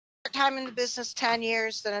part-time in the business 10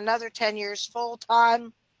 years, then another 10 years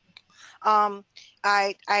full-time.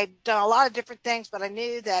 I'd done a lot of different things, but I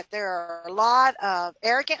knew that there are a lot of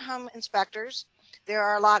arrogant home inspectors. There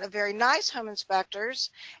are a lot of very nice home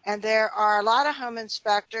inspectors, and there are a lot of home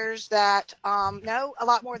inspectors that know a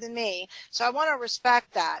lot more than me. So I want to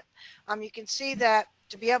respect that. You can see that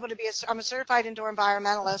to be able to be I'm a certified indoor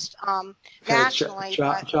environmentalist nationally.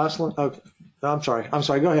 Jocelyne, okay. I'm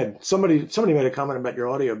sorry. Go ahead. Somebody made a comment about your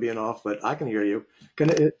audio being off, but I can hear you.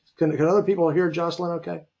 Can other people hear Jocelyne?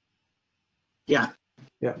 Okay. Yeah.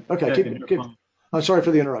 Yeah. Okay. Keep. I'm sorry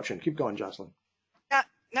for the interruption. Keep going, Jocelyne.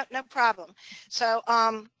 No problem. So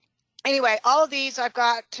anyway, all of these I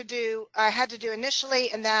had to do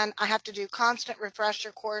initially, and then I have to do constant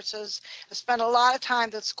refresher courses. I spend a lot of time.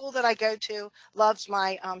 The school that I go to loves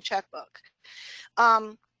my checkbook.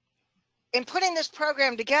 In putting this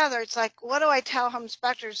program together, it's like, what do I tell home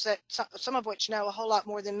inspectors that some of which know a whole lot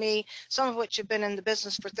more than me, some of which have been in the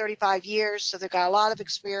business for 35 years, so they've got a lot of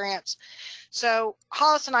experience. So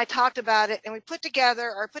Hollis and I talked about it, and we put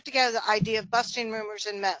together the idea of busting rumors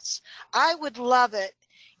and myths. I would love it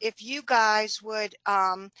if you guys would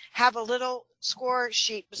have a little score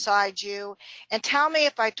sheet beside you and tell me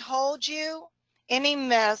if I told you any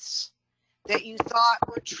myths that you thought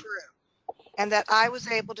were true and that I was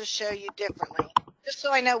able to show you differently, just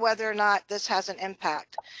so I know whether or not this has an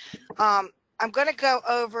impact. I'm going to go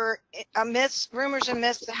over rumors and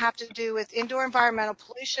myths that have to do with indoor environmental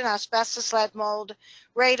pollution, asbestos, lead, mold,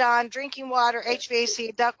 radon, drinking water,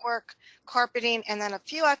 HVAC, ductwork, carpeting, and then a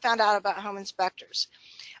few I found out about home inspectors.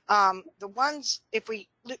 The ones, if we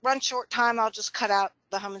run short time, I'll just cut out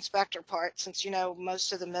the home inspector part, since you know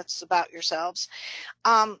most of the myths about yourselves.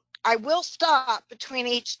 I will stop between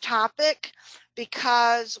each topic,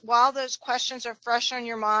 because while those questions are fresh on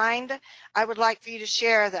your mind, I would like for you to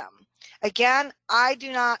share them. Again, I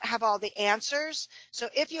do not have all the answers, so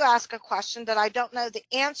if you ask a question that I don't know the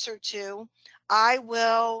answer to, I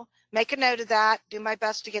will make a note of that, do my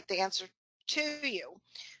best to get the answer to you.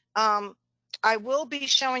 I will be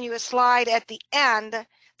showing you a slide at the end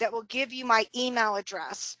that will give you my email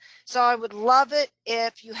address. So I would love it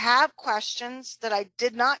if you have questions that I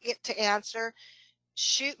did not get to answer.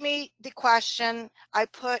 Shoot me the question. I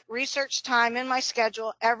put research time in my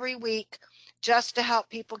schedule every week just to help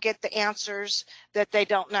people get the answers that they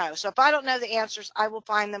don't know. So if I don't know the answers, I will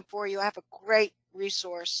find them for you. I have a great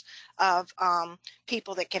resource of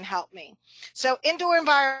people that can help me. So indoor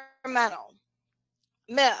environmental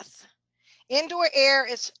myth. Indoor air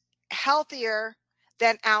is healthier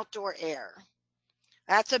than outdoor air.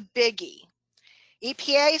 That's a biggie.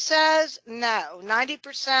 EPA says no.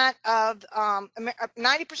 90%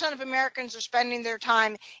 of Americans are spending their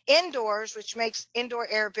time indoors, which makes indoor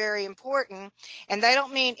air very important. And they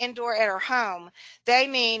don't mean indoor at our home. They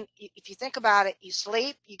mean, if you think about it, you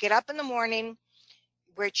sleep, you get up in the morning,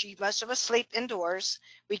 which most of us sleep indoors.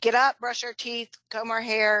 We get up, brush our teeth, comb our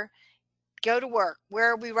hair, go to work.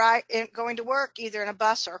 Where are we going to work? Either in a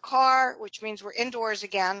bus or a car, which means we're indoors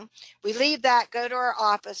again. We leave that, go to our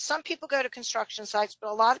office. Some people go to construction sites, but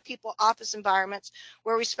a lot of people office environments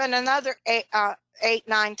where we spend another 8,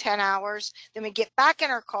 9, 10 hours. Then we get back in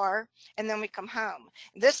our car, and then we come home.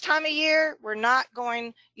 This time of year, we're not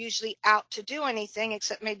going usually out to do anything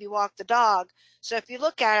except maybe walk the dog. So if you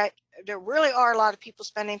look at it, there really are a lot of people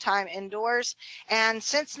spending time indoors. And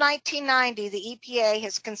since 1990, the EPA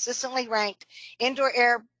has consistently ranked indoor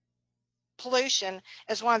air pollution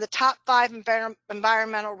as one of the top 5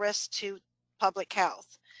 environmental risks to public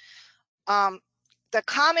health. The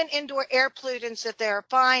common indoor air pollutants that they're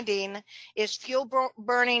finding is fuel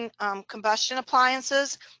burning combustion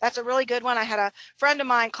appliances. That's a really good one. I had a friend of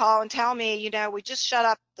mine call and tell me, we just shut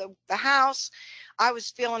up the house. I was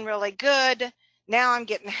feeling really good. Now I'm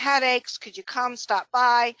getting headaches. Could you come stop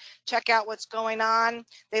by, check out what's going on?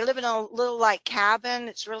 They live in a little cabin.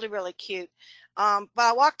 It's really, really cute. But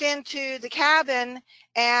I walked into the cabin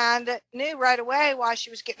and knew right away why she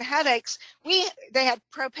was getting headaches. They had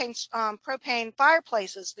propane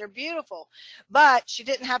fireplaces. They're beautiful, but she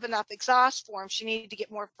didn't have enough exhaust for them. She needed to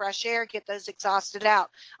get more fresh air, get those exhausted out.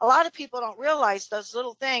 A lot of people don't realize those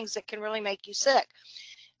little things that can really make you sick.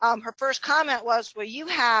 Her first comment was, well, you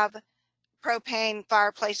have propane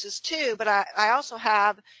fireplaces too, but I also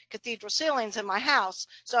have cathedral ceilings in my house.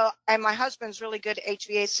 And my husband's really good at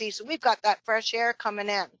HVAC, so we've got that fresh air coming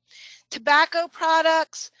in. Tobacco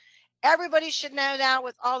products, everybody should know now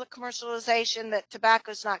with all the commercialization that tobacco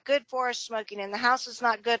is not good for us. Smoking in the house is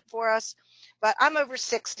not good for us, but I'm over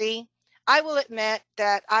 60. I will admit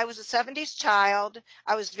that I was a 70s child.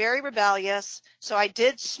 I was very rebellious, so I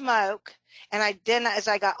did smoke. And I didn't, as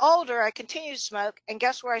I got older, I continued to smoke. And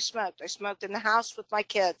guess where I smoked? I smoked in the house with my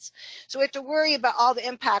kids. So we have to worry about all the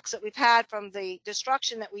impacts that we've had from the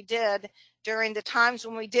destruction that we did during the times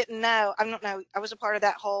when we didn't know. I don't know. I was a part of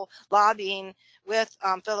that whole lobbying with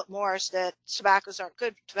Philip Morris that tobaccos aren't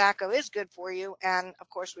good. Tobacco is good for you. And of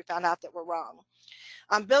course, we found out that we're wrong.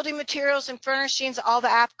 Building materials and furnishings, all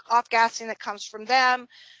the off-gassing that comes from them.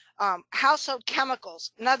 Household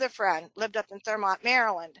chemicals. Another friend lived up in Thurmont,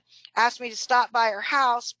 Maryland, asked me to stop by her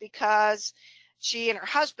house because she and her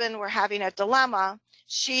husband were having a dilemma.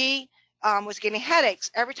 She was getting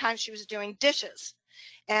headaches every time she was doing dishes.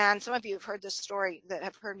 And some of you have heard this story that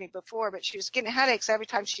have heard me before, but she was getting headaches every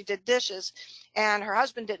time she did dishes, and her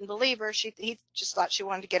husband didn't believe her. He just thought she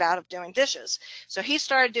wanted to get out of doing dishes. So he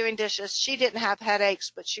started doing dishes. She didn't have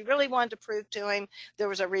headaches, but she really wanted to prove to him there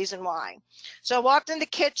was a reason why. So I walked in the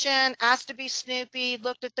kitchen, asked to be Snoopy,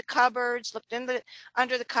 looked at the cupboards, looked in the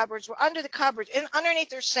under the cupboards. We're under the cupboards, and underneath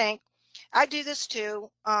their sink. I do this too.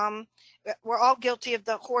 We're all guilty of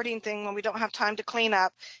the hoarding thing when we don't have time to clean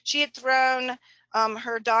up. She had thrown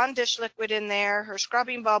her Dawn dish liquid in there, her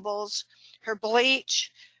scrubbing bubbles, her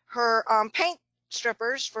bleach, her paint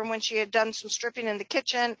strippers from when she had done some stripping in the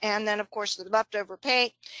kitchen, and then of course the leftover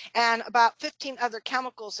paint, and about 15 other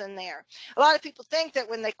chemicals in there. A lot of people think that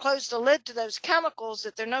when they close the lid to those chemicals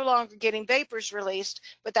that they're no longer getting vapors released,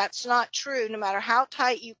 but that's not true. No matter how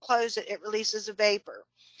tight you close it, it releases a vapor.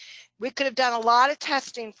 We could have done a lot of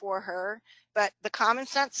testing for her, but the common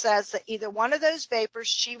sense says that either one of those vapors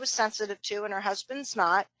she was sensitive to and her husband's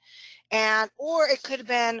not, or it could have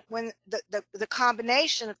been when the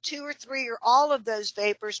combination of 2 or 3 or all of those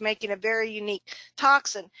vapors making a very unique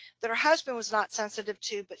toxin that her husband was not sensitive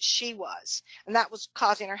to, but she was, and that was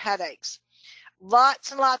causing her headaches. Lots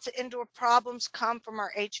and lots of indoor problems come from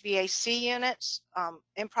our HVAC units,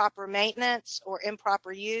 improper maintenance or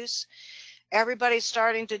improper use. Everybody's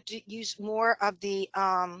starting to use more of the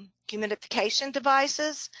humidification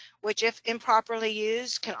devices, which if improperly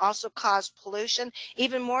used can also cause pollution.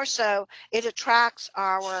 Even more so, it attracts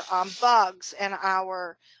our bugs and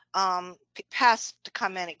our pests to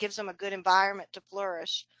come in. It gives them a good environment to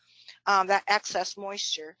flourish, that excess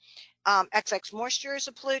moisture. Excess moisture is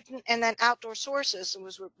a pollutant, and then outdoor sources. And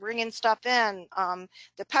as we're bringing stuff in,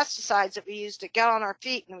 the pesticides that we use to get on our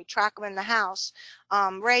feet and we track them in the house,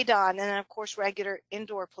 radon, and then of course regular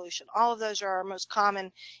indoor pollution. All of those are our most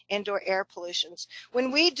common indoor air pollutions. When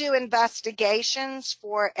we do investigations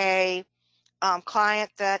for a client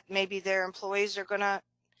that maybe their employees are going to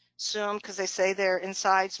sue them because they say their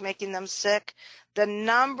inside's making them sick, the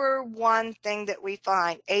number one thing that we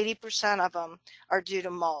find, 80% of them are due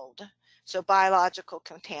to mold, so biological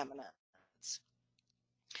contaminants.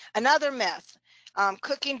 Another myth,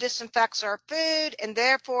 cooking disinfects our food and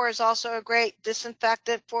therefore is also a great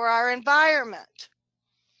disinfectant for our environment.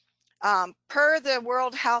 Per the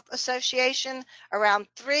World Health Association, around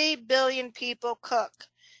 3 billion people cook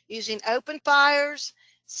using open fires,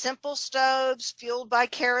 simple stoves fueled by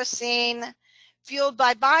kerosene, fueled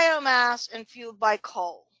by biomass, and fueled by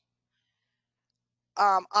coal.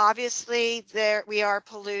 Obviously, we are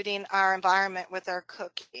polluting our environment with our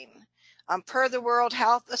cooking. Per the World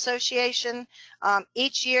Health Association,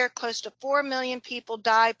 each year close to 4 million people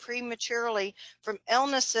die prematurely from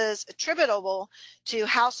illnesses attributable to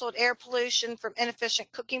household air pollution from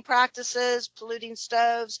inefficient cooking practices, polluting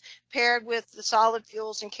stoves, paired with the solid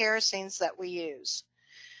fuels and kerosenes that we use.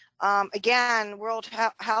 Again, World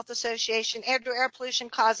Health Association, air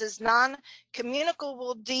pollution causes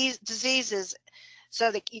non-communicable diseases,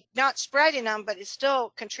 so that you're not spreading them, but it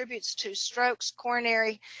still contributes to strokes,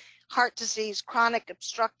 coronary heart disease, chronic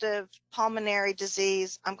obstructive pulmonary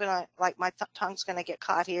disease. I'm gonna, like my tongue's gonna get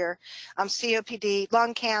caught here. COPD,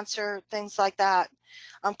 lung cancer, things like that.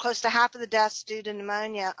 Close to half of the deaths due to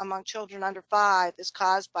pneumonia among children under 5 is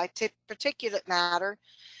caused by particulate matter,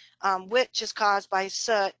 which is caused by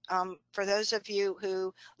soot. For those of you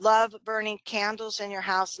who love burning candles in your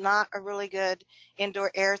house, not a really good indoor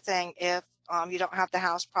air thing if you don't have the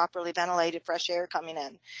house properly ventilated, fresh air coming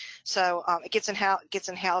in. So it gets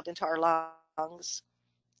inhaled into our lungs.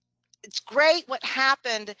 It's great what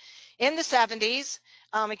happened in the 70s.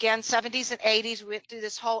 Again, 70s and 80s, we went through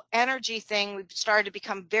this whole energy thing. We started to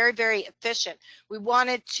become very, very efficient. We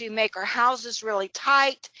wanted to make our houses really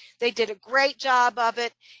tight. They did a great job of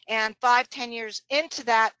it. And 5-10 years into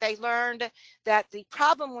that, they learned that the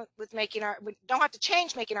problem with making we don't have to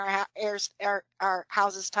change making our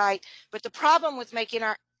houses tight, but the problem with making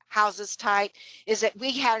our houses tight is that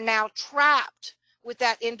we are now trapped with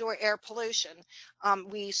that indoor air pollution.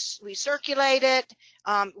 We circulate it.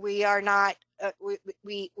 We are not,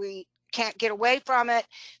 we can't get away from it.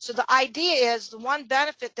 So the idea is the one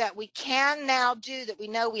benefit that we can now do that we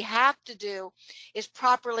know we have to do is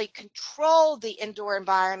properly control the indoor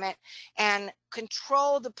environment and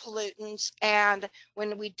control the pollutants, and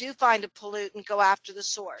when we do find a pollutant, go after the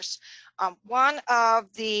source. One of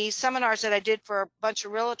the seminars that I did for a bunch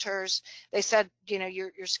of realtors, they said, you know,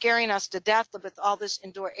 you're scaring us to death with all this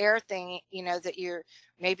indoor air thing, you know, that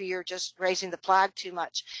maybe you're just raising the flag too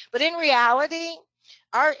much. But in reality,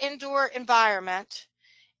 our indoor environment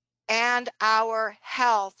and our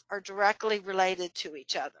health are directly related to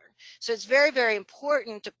each other. So it's very, very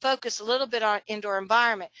important to focus a little bit on indoor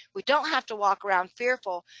environment. We don't have to walk around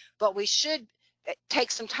fearful, but we should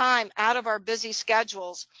take some time out of our busy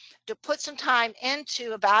schedules to put some time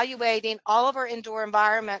into evaluating all of our indoor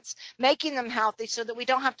environments, making them healthy so that we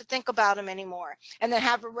don't have to think about them anymore, and then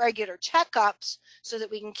have regular checkups so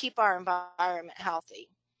that we can keep our environment healthy.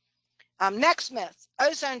 Next myth,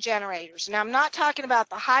 ozone generators. Now, I'm not talking about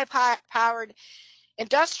the high-powered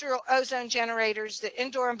industrial ozone generators that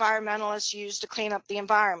indoor environmentalists use to clean up the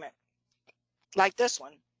environment, like this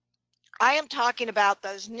one. I am talking about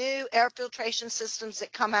those new air filtration systems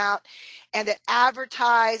that come out and that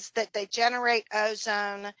advertise that they generate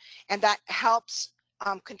ozone, and that helps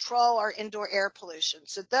control our indoor air pollution.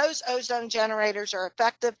 So those ozone generators are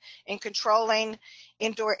effective in controlling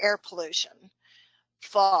indoor air pollution.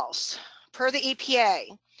 False. Per the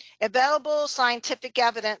EPA, available scientific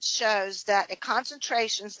evidence shows that at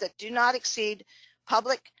concentrations that do not exceed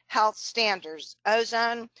public health standards,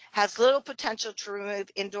 ozone has little potential to remove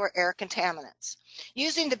indoor air contaminants.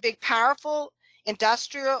 Using the big, powerful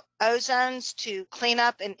industrial ozones to clean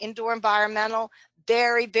up an indoor environmental,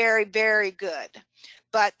 very, very, very good.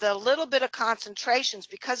 But the little bit of concentrations,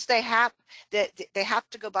 because they have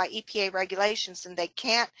to go by EPA regulations and they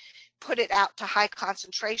can't put it out to high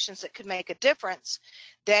concentrations that could make a difference,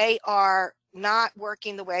 they are not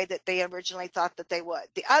working the way that they originally thought that they would.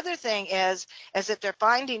 The other thing is that they're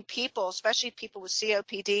finding people, especially people with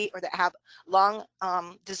COPD or that have lung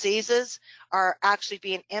diseases, are actually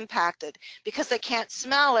being impacted because they can't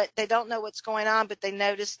smell it. They don't know what's going on, but they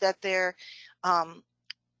notice that their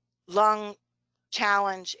lung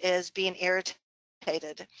challenge is being irritated.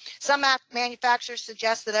 Some manufacturers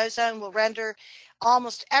suggest that ozone will render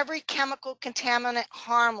almost every chemical contaminant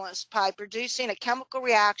harmless by producing a chemical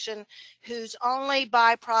reaction whose only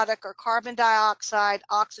byproduct are carbon dioxide,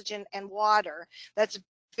 oxygen, and water. That's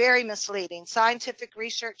very misleading. Scientific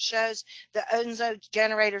research shows that ozone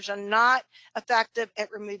generators are not effective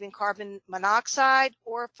at removing carbon monoxide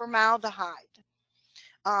or formaldehyde.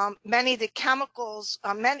 Many of the chemicals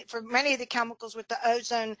with the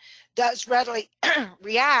ozone does readily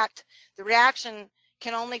react, the reaction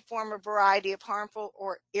can only form a variety of harmful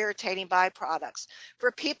or irritating byproducts.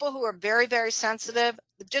 For people who are very, very sensitive,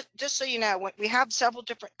 just so you know, we have several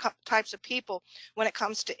different types of people when it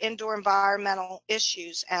comes to indoor environmental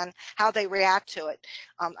issues and how they react to it.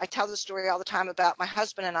 I tell the story all the time about my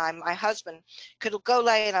husband and I. My husband could go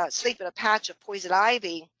lay sleep in a patch of poison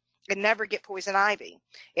ivy and never get poison ivy.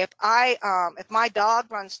 If my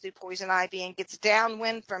dog runs through poison ivy and gets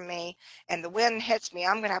downwind from me and the wind hits me,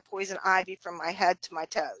 I'm going to have poison ivy from my head to my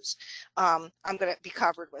toes. I'm going to be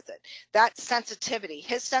covered with it. That's sensitivity.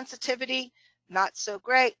 His sensitivity, not so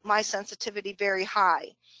great. My sensitivity, very high.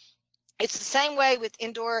 It's the same way with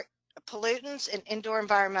indoor pollutants and indoor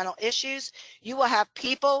environmental issues. You will have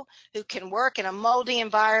people who can work in a moldy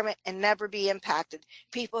environment and never be impacted.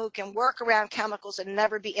 People who can work around chemicals and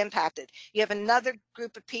never be impacted. You have another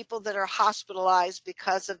group of people that are hospitalized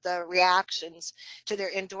because of the reactions to their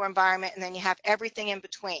indoor environment, and then you have everything in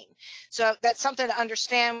between. So that's something to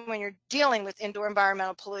understand when you're dealing with indoor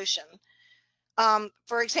environmental pollution.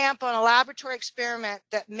 For example, in a laboratory experiment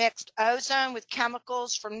that mixed ozone with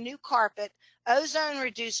chemicals from new carpet, ozone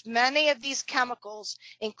reduced many of these chemicals,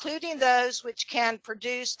 including those which can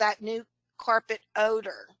produce that new carpet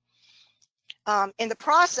odor. In the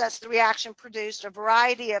process, the reaction produced a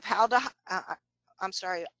variety of aldehydes,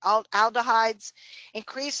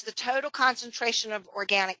 increased the total concentration of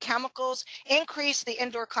organic chemicals, increased the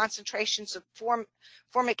indoor concentrations of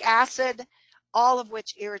formic acid, all of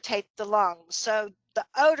which irritate the lungs. So the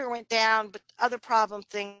odor went down, but other problem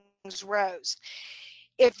things rose.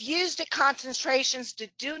 If used at concentrations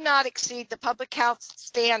that do not exceed the public health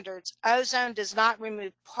standards, ozone does not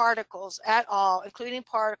remove particles at all, including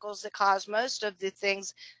particles that cause most of the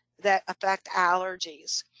things that affect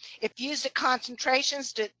allergies. If used at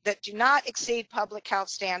concentrations that do not exceed public health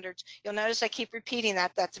standards, you'll notice I keep repeating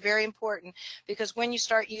that. That's very important, because when you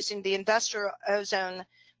start using the industrial ozone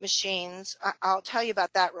machines, I'll tell you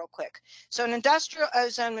about that real quick. So an industrial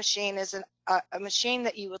ozone machine is a machine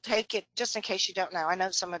that you will take it, just in case you don't know, I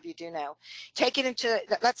know some of you do know, take it into,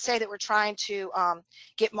 let's say that we're trying to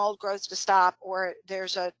get mold growth to stop, or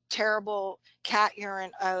there's a terrible cat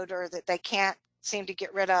urine odor that they can't seem to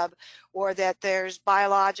get rid of, or that there's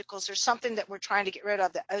biologicals or something that we're trying to get rid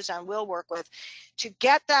of that ozone will work with. To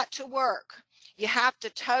get that to work, you have to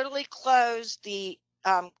totally close the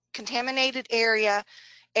contaminated area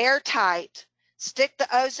airtight, stick the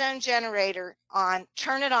ozone generator on,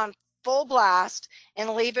 turn it on full blast, and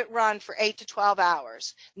leave it run for 8 to 12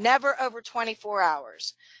 hours, never over 24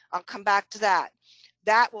 hours. I'll come back to that.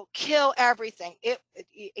 That will kill everything.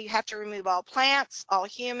 You have to remove all plants, all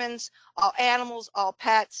humans, all animals, all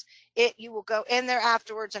pets. You will go in there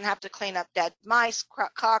afterwards and have to clean up dead mice,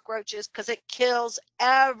 cockroaches, because it kills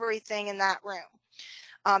everything in that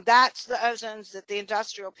room. That's the ozones that the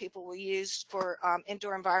industrial people will use for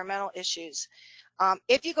indoor environmental issues.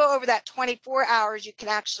 If you go over that 24 hours, you can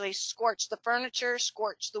actually scorch the furniture,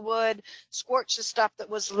 scorch the wood, scorch the stuff that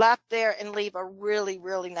was left there, and leave a really,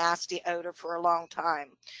 really nasty odor for a long time.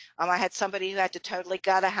 I had somebody who had to totally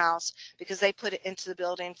gut a house because they put it into the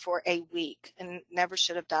building for a week and never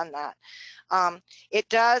should have done that. It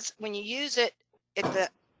does, when you use it,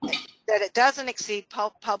 that it doesn't exceed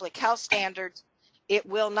public health standards. It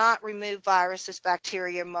will not remove viruses,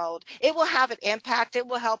 bacteria, mold. It will have an impact. It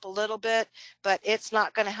will help a little bit, but it's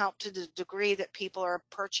not going to help to the degree that people are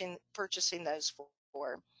purchasing those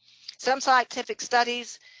for. Some scientific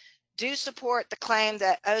studies do support the claim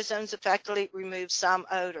that ozones effectively remove some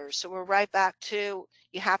odors. So we're right back to,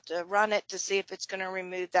 you have to run it to see if it's going to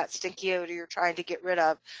remove that stinky odor you're trying to get rid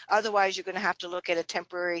of. Otherwise, you're going to have to look at a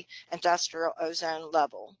temporary industrial ozone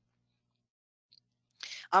level.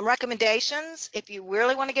 Recommendations, if you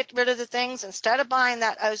really want to get rid of the things, instead of buying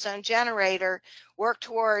that ozone generator, work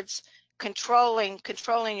towards controlling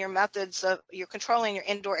your methods of, you're controlling your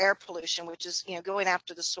indoor air pollution, which is, going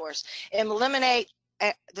after the source, and eliminate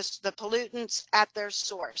the pollutants at their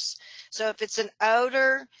source. So if it's an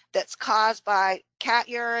odor that's caused by cat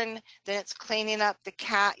urine, then it's cleaning up the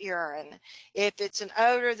cat urine. If it's an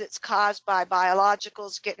odor that's caused by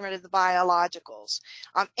biologicals, getting rid of the biologicals.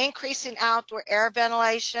 Increasing outdoor air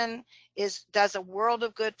ventilation does a world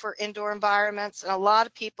of good for indoor environments. And a lot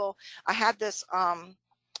of people, I had this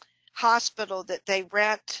hospital that they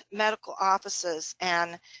rent medical offices,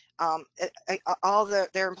 and all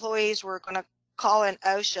their employees were going to call in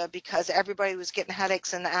OSHA because everybody was getting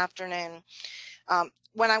headaches in the afternoon.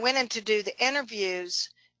 When I went in to do the interviews,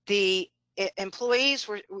 the employees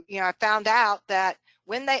were, I found out that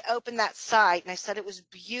when they opened that site, and they said it was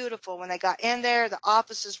beautiful, when they got in there, the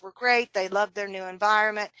offices were great, they loved their new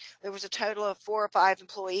environment. There was a total of 4 or 5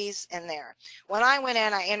 employees in there. When I went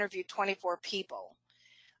in, I interviewed 24 people.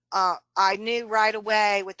 I knew right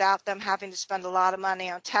away, without them having to spend a lot of money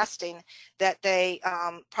on testing, that they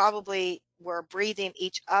probably were breathing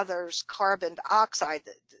each other's carbon dioxide,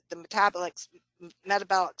 the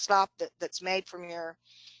metabolic stuff that's made from your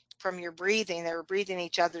breathing. They were breathing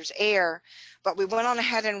each other's air. But we went on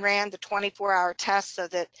ahead and ran the 24-hour test, so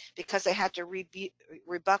that, because they had to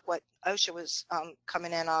rebut what OSHA was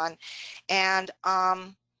coming in on, and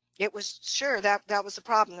it was sure that was the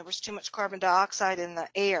problem. There was too much carbon dioxide in the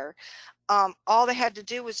air. All they had to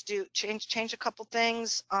do was change a couple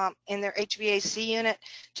things in their HVAC unit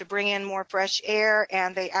to bring in more fresh air,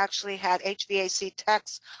 and they actually had HVAC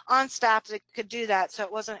techs on staff that could do that, so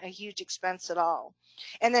it wasn't a huge expense at all.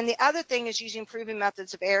 And then the other thing is using proven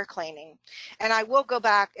methods of air cleaning. And I will go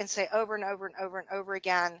back and say over and over and over and over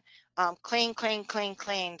again, clean, clean, clean,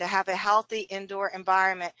 clean, to have a healthy indoor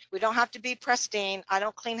environment. We don't have to be pristine. I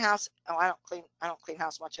don't clean house. Oh, I don't clean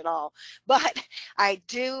house much at all, but I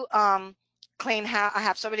do clean house. I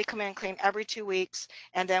have somebody come in and clean every 2 weeks,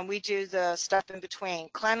 and then we do the stuff in between.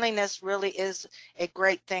 Cleanliness really is a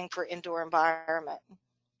great thing for indoor environment.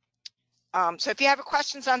 So if you have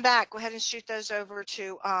questions on that, go ahead and shoot those over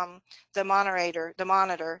to the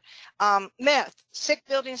monitor. Myth, sick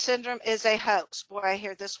building syndrome is a hoax. Boy, I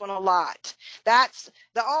hear this one a lot. That's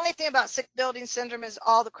the only thing about sick building syndrome, is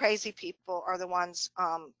all the crazy people are the ones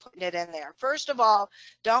putting it in there. First of all,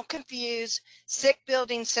 don't confuse sick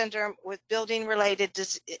building syndrome with building related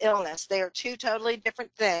illness. They are two totally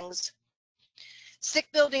different things. Sick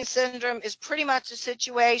building syndrome is pretty much a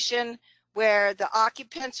situation where the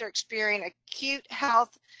occupants are experiencing acute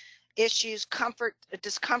health issues,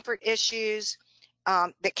 discomfort issues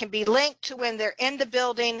that can be linked to when they're in the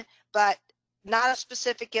building, but not a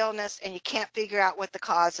specific illness, and you can't figure out what the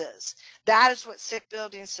cause is. That is what sick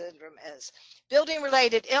building syndrome is. Building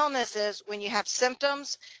related illness is when you have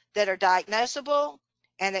symptoms that are diagnosable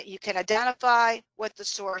and that you can identify what the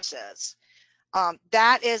source is.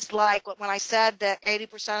 That is like when I said that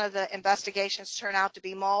 80% of the investigations turn out to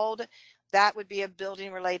be mold, that would be a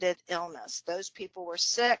building related illness. Those people were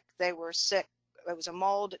sick, they were sick, it was a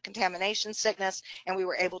mold contamination sickness, and we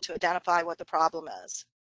were able to identify what the problem is.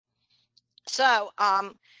 So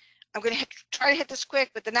I'm going to try to hit this quick,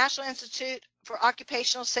 but the National Institute for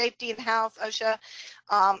Occupational Safety and Health, OSHA,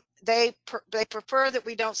 they prefer that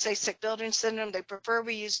we don't say sick building syndrome. They prefer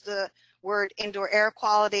we use the word indoor air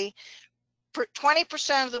quality.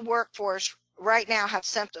 20% of the workforce right now have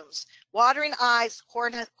symptoms: watering eyes,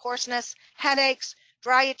 hoarseness, headaches,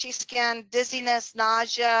 dry itchy skin, dizziness,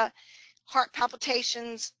 nausea, heart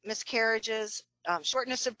palpitations, miscarriages,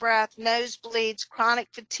 shortness of breath, nosebleeds, chronic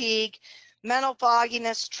fatigue, mental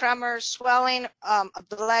fogginess, tremors, swelling of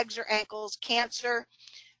the legs or ankles, cancer.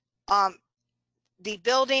 The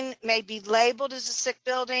building may be labeled as a sick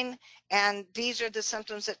building, and these are the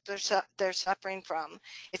symptoms that they're suffering from.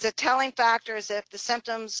 It's a telling factor as if the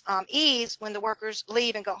symptoms ease when the workers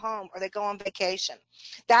leave and go home, or they go on vacation.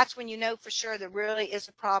 That's when you know for sure there really is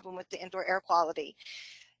a problem with the indoor air quality.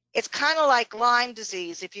 It's kind of like Lyme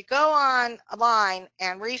disease. If you go online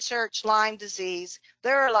and research Lyme disease,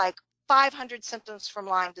 there are like 500 symptoms from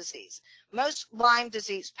Lyme disease. Most Lyme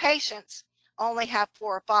disease patients only have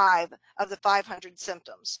 4 or 5 of the 500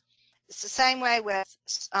 symptoms. It's the same way with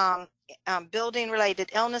building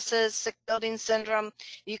related illnesses, sick building syndrome.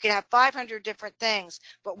 You can have 500 different things,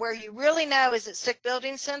 but where you really know is it sick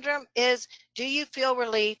building syndrome is, do you feel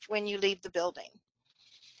relief when you leave the building?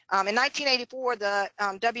 In 1984, the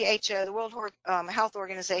WHO, the World Health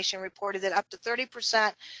Organization, reported that up to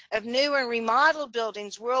 30% of new and remodeled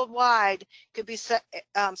buildings worldwide could be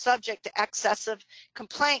subject to excessive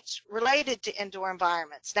complaints related to indoor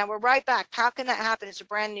environments. Now we're right back. How can that happen? It's a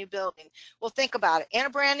brand new building. Well, think about it. In a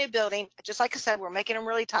brand new building, just like I said, we're making them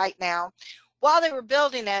really tight now. While they were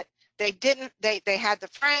building it, they had the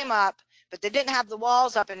frame up, but they didn't have the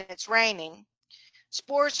walls up, and it's raining.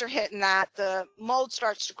 Spores are hitting that, the mold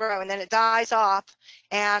starts to grow, and then it dies off,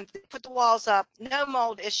 and they put the walls up, no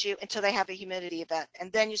mold issue until they have a humidity event, and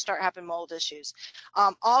then you start having mold issues.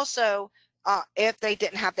 Also, if they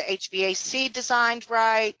didn't have the HVAC designed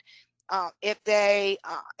right, if the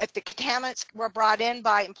contaminants were brought in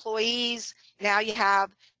by employees, now you're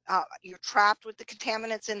trapped with the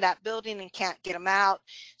contaminants in that building and can't get them out.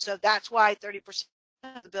 So that's why 30%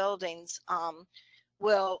 of the buildings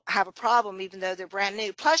will have a problem even though they're brand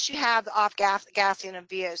new. Plus you have the off-gassing of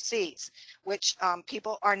VOCs, which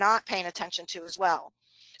people are not paying attention to as well.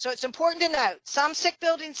 So it's important to note, some sick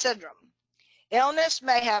building syndrome illness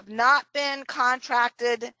may have not been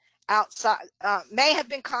contracted outside,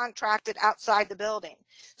 outside the building.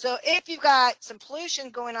 So if you've got some pollution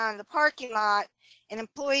going on in the parking lot and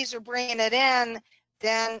employees are bringing it in,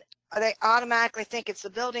 then they automatically think it's the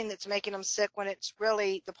building that's making them sick when it's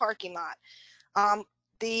really the parking lot.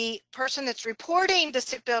 The person that's reporting the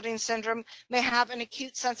sick building syndrome may have an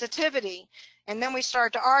acute sensitivity, and then we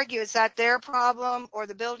start to argue, is that their problem or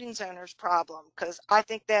the building owner's problem? Because I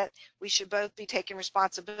think that we should both be taking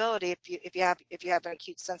responsibility if you have an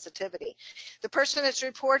acute sensitivity. The person that's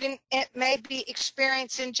reporting it may be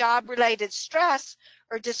experiencing job-related stress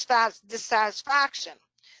or dissatisfaction.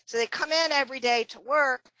 So they come in every day to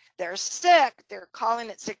work, they're sick, they're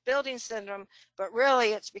calling it sick building syndrome, but really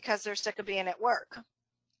it's because they're sick of being at work.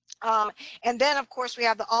 And then of course we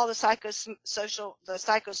have all the psychosocial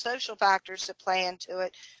factors that play into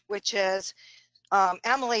it, which is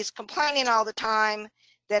Emily's complaining all the time,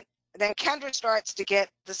 that then Kendra starts to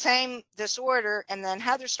get the same disorder, and then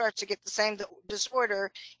Heather starts to get the same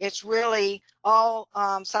disorder. It's really all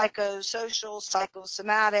psychosocial,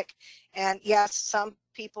 psychosomatic, and yes, some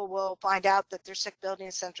people will find out that their sick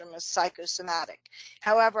building syndrome is psychosomatic.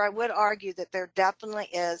 However, I would argue that there definitely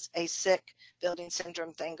is a sick building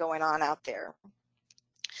syndrome thing going on out there.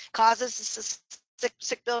 Causes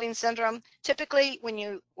sick building syndrome. Typically, when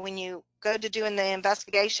you go to doing the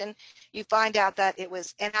investigation, you find out that it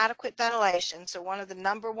was inadequate ventilation. So one of the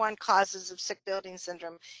 #1 causes of sick building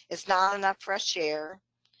syndrome is not enough fresh air.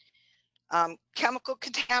 Chemical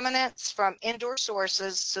contaminants from indoor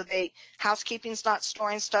sources, so housekeeping's not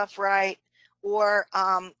storing stuff right, or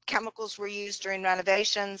chemicals were used during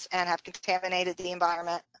renovations and have contaminated the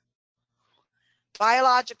environment.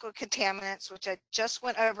 Biological contaminants, which I just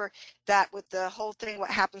went over that with the whole thing,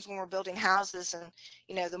 what happens when we're building houses, and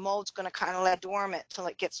the mold's going to kind of lay dormant till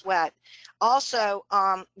it gets wet. Also,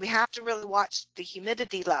 we have to really watch the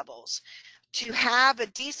humidity levels. To have a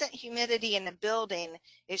decent humidity in a building,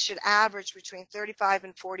 it should average between 35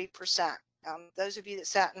 and 40%. Those of you that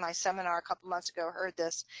sat in my seminar a couple months ago heard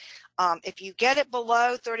this. If you get it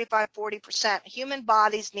below 35–40%, human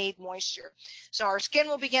bodies need moisture. So our skin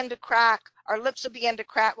will begin to crack, our lips will begin to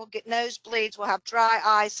crack, we'll get nosebleeds, we'll have dry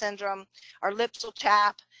eye syndrome, our lips will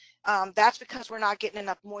chap. That's because we're not getting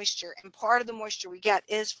enough moisture. And part of the moisture we get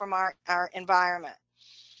is from our environment.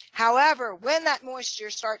 However, when that moisture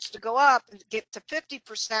starts to go up and get to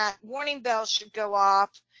 50%, warning bells should go off.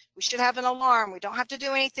 We should have an alarm. We don't have to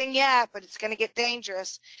do anything yet, but it's going to get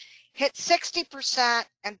dangerous. Hit 60%,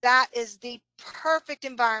 and that is the perfect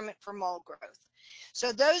environment for mold growth.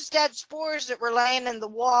 So those dead spores that were laying in the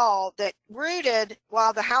wall that rooted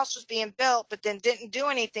while the house was being built, but then didn't do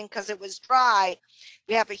anything because it was dry,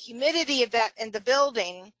 we have a humidity event in the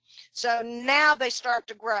building. So now they start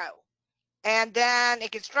to grow. And then it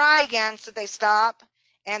gets dry again, so they stop.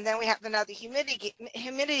 And then we have another humidity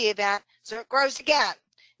event, so it grows again.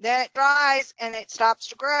 Then it dries and it stops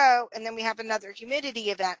to grow, and then we have another humidity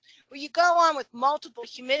event. Well, you go on with multiple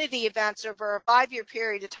humidity events over a 5-year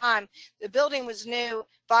period of time. The building was new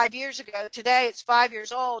 5 years ago. Today it's 5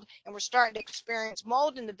 years old, and we're starting to experience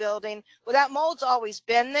mold in the building. Well, that mold's always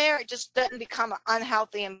been there. It just doesn't become an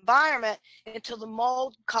unhealthy environment until the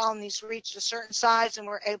mold colonies reached a certain size and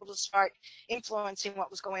we're able to start influencing what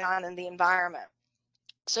was going on in the environment.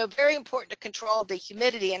 So very important to control the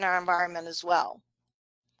humidity in our environment as well.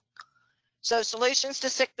 So solutions to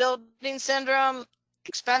sick building syndrome,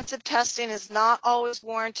 expensive testing is not always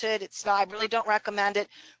warranted. It's not, I really don't recommend it.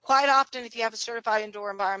 Quite often, if you have a certified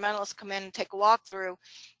indoor environmentalist come in and take a walkthrough,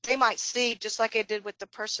 they might see, just like I did with the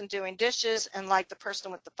person doing dishes and like the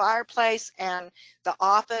person with the fireplace and the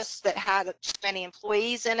office that had many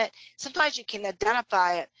employees in it, sometimes you can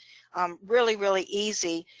identify it really, really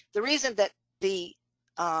easy. The reason that the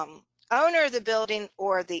owner of the building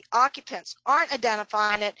or the occupants aren't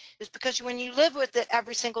identifying it is because when you live with it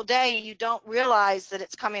every single day, you don't realize that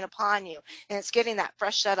it's coming upon you, and it's getting that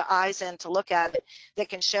fresh set of eyes in to look at it that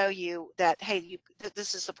can show you that, hey,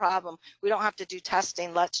 this is the problem. We don't have to do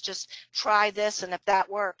testing. Let's just try this, and if that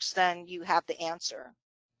works, then you have the answer.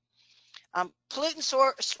 Pollutant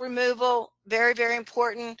source removal, very, very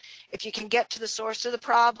important. If you can get to the source of the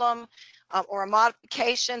problem, or a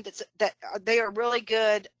modification, they are really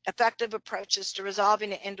good, effective approaches to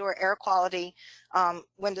resolving the indoor air quality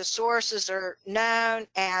when the sources are known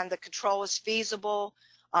and the control is feasible.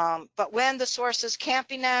 But when the sources can't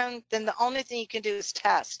be known, then the only thing you can do is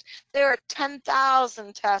test. There are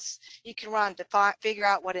 10,000 tests you can run to figure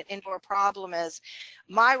out what an indoor problem is.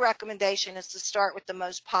 My recommendation is to start with the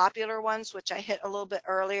most popular ones, which I hit a little bit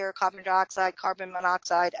earlier: carbon dioxide, carbon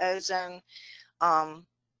monoxide, ozone,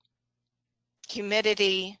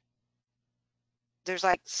 humidity. There's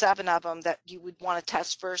like 7 of them that you would want to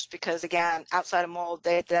test first because, again, outside of mold,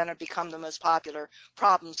 they then have become the most popular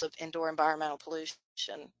problems of indoor environmental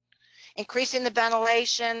pollution. Increasing the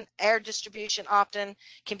ventilation, air distribution often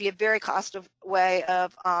can be a very costly way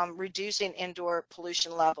of reducing indoor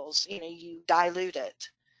pollution levels. You dilute it.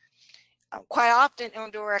 Quite often,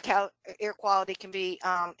 indoor air quality can be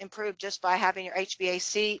improved just by having your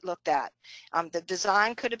HVAC looked at. The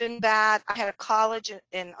design could have been bad. I had a college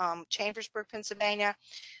in Chambersburg, Pennsylvania,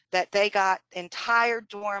 that they got entire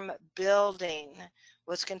dorm building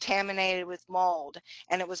was contaminated with mold,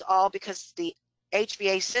 and it was all because the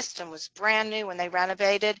HVAC system was brand new when they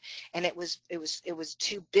renovated, and it was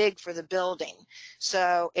too big for the building,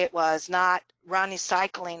 so it was not running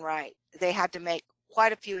cycling right. They had to make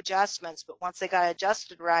quite a few adjustments, but once they got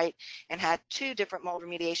adjusted right and had 2 different mold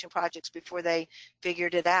remediation projects before they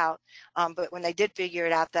figured it out. But when they did figure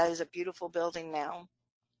it out, that is a beautiful building now.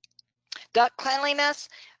 Duct cleanliness,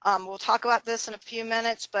 we'll talk about this in a few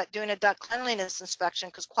minutes, but doing a duct cleanliness inspection,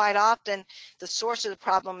 because quite often the source of the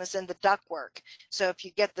problem is in the ductwork. So if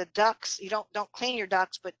you get the ducts, you don't clean your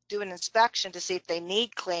ducts, but do an inspection to see if they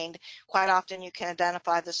need cleaned. Quite often you can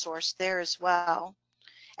identify the source there as well.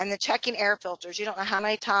 And then checking air filters. You don't know how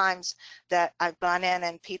many times that I've gone in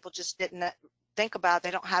and people just didn't think about, they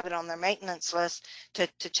don't have it on their maintenance list to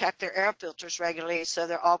check their air filters regularly, so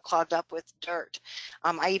they're all clogged up with dirt.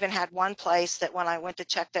 I even had one place that when I went to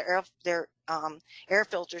check their air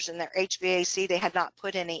filters in their HVAC, they had not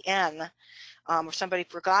put any in. Or somebody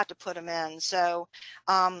forgot to put them in. So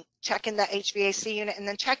checking the HVAC unit, and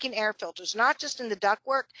then checking air filters, not just in the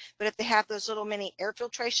ductwork, but if they have those little mini air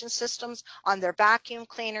filtration systems on their vacuum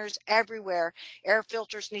cleaners, everywhere, air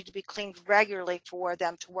filters need to be cleaned regularly for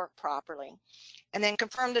them to work properly. And then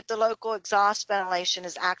confirm that the local exhaust ventilation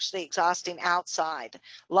is actually exhausting outside.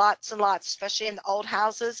 Lots and lots, especially in the old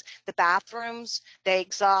houses, the bathrooms, they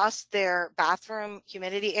exhaust their bathroom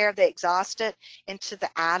humidity air, they exhaust it into the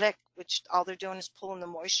attic which all they're doing is pulling the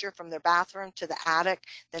moisture from their bathroom to the attic.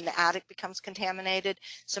 Then the attic becomes contaminated.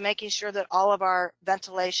 So making sure that all of our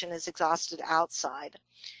ventilation is exhausted outside.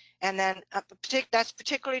 And then that's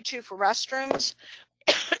particularly true for restrooms,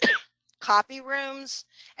 copy rooms,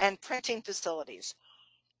 and printing facilities.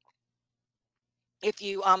 If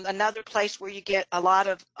you another place where you get a lot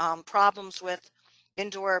of problems with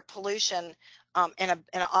indoor pollution in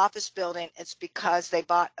an office building, it's because they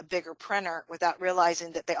bought a bigger printer without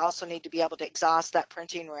realizing that they also need to be able to exhaust that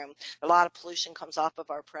printing room. A lot of pollution comes off of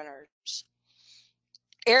our printers.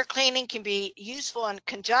 Air cleaning can be useful in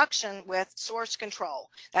conjunction with source control.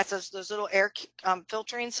 That's those little air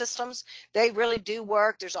filtering systems. They really do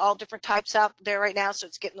work. There's all different types out there right now, so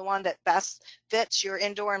it's getting the one that best fits your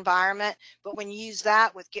indoor environment. But when you use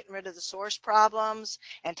that with getting rid of the source problems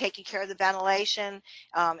and taking care of the ventilation,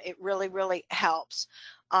 it really, really helps.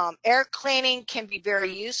 Air cleaning can be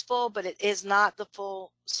very useful, but it is not the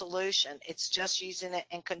full solution. It's just using it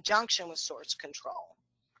in conjunction with source control.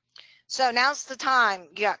 So now's the time.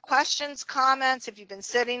 You got questions, comments? If you've been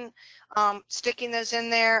sitting, sticking those in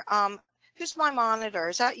there. Who's my monitor?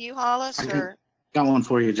 Is that you, Hollis? Or got one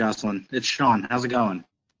for you, Jocelyne. It's Sean. How's it going?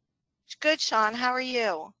 Good, Sean. How are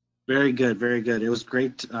you? Very good, very good. It was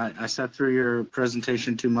great. I sat through your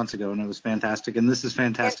presentation 2 months ago, and it was fantastic. And this is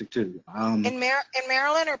fantastic too. In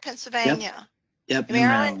Maryland or Pennsylvania? Yep. In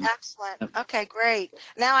Maryland. Excellent. Yep. Okay, great.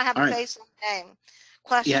 Now I have a face and name.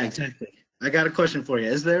 Question. Yeah, exactly. I got a question for you.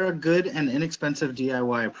 Is there a good and inexpensive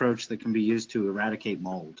DIY approach that can be used to eradicate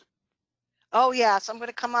mold? Oh, yes, I'm going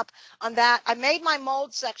to come up on that. I made my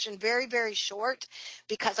mold section very, very short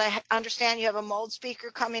because I understand you have a mold speaker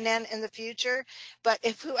coming in the future. But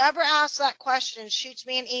if whoever asks that question shoots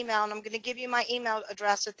me an email, and I'm going to give you my email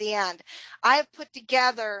address at the end, I have put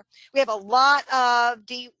together, we have a lot of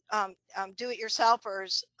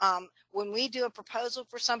do-it-yourselfers. When we do a proposal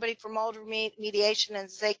for somebody for mold remediation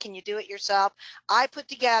and say, can you do it yourself? I put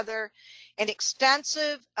together an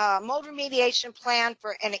extensive mold remediation plan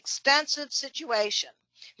for an extensive situation.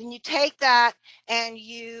 Then you take that and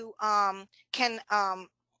you can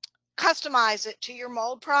customize it to your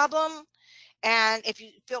mold problem. And if you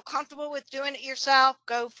feel comfortable with doing it yourself,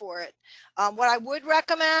 go for it. What I would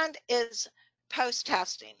recommend is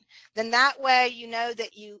post-testing. Then that way you know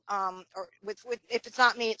that you, or if it's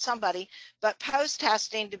not me, it's somebody, but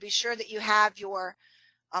post-testing to be sure that you have your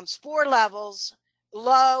spore levels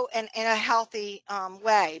low and in a healthy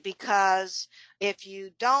way, because if you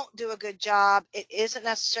don't do a good job, it isn't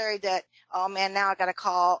necessary that, oh man, now I got to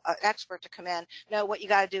call an expert to come in. No, what you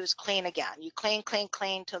got to do is clean again. You clean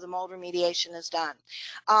till the mold remediation is done.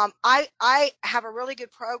 I have a really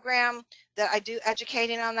good program that I do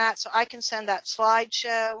educating on that, so I can send that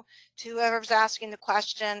slideshow to whoever's asking the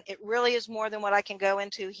question. It really is more than what I can go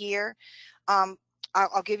into here. I'll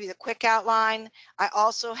give you the quick outline. I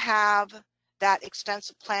also have that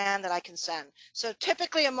extensive plan that I can send. So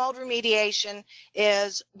typically a mold remediation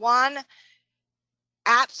is one,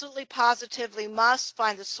 absolutely positively must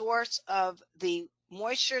find the source of the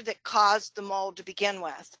moisture that caused the mold to begin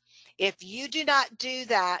with. If you do not do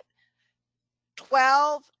that,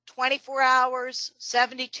 12, 24 hours,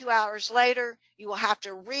 72 hours later, you will have to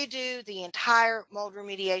redo the entire mold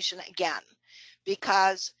remediation again,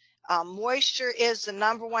 because moisture is the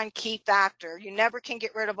 #1 key factor. You never can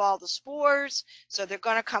get rid of all the spores, so they're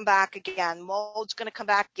going to come back again. Mold's going to come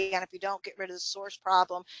back again if you don't get rid of the source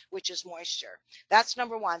problem, which is moisture. That's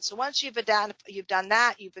 #1. So once you've done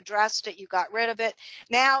that, you've addressed it, you got rid of it.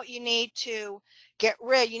 Now you need to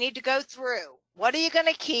you need to go through. What are you going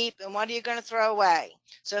to keep and what are you going to throw away?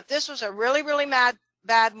 So if this was a really, really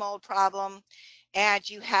bad mold problem, and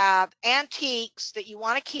you have antiques that you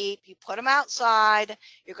want to keep, you put them outside,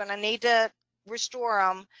 you're going to need to restore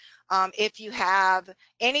them. If you have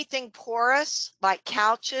anything porous like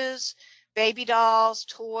couches, baby dolls,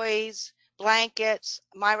 toys, blankets,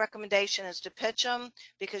 my recommendation is to pitch them,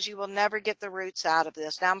 because you will never get the roots out of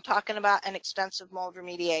this. Now I'm talking about an extensive mold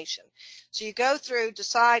remediation. So you go through,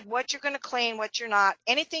 decide what you're going to clean, what you're not,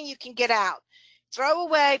 anything you can get out. Throw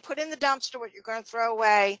away, put in the dumpster what you're going to throw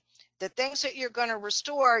away. The things that you're going to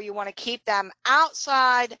restore, you want to keep them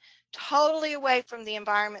outside, totally away from the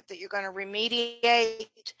environment that you're going to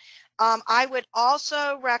remediate. I would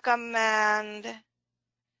also recommend,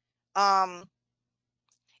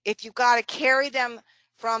 if you've got to carry them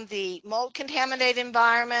from the mold contaminated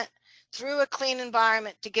environment through a clean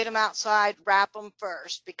environment to get them outside, wrap them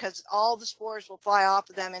first, because all the spores will fly off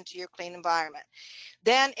of them into your clean environment.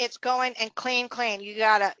 Then it's going and clean. You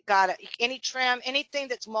gotta any trim, anything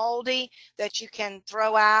that's moldy that you can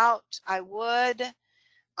throw out, I would.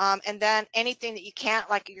 And then anything that you can't,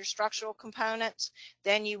 like your structural components,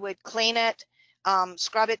 then you would clean it,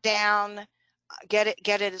 scrub it down, get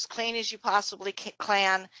it as clean as you possibly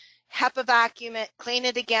can. HEPA vacuum it, clean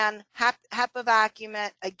it again, HEPA vacuum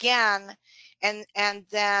it again, and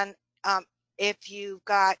then if you've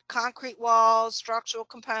got concrete walls, structural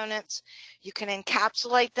components, you can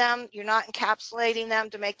encapsulate them. You're not encapsulating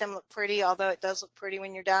them to make them look pretty, although it does look pretty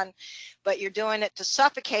when you're done, but you're doing it to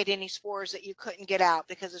suffocate any spores that you couldn't get out,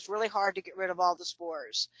 because it's really hard to get rid of all the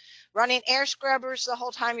spores. Running air scrubbers the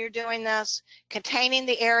whole time you're doing this, containing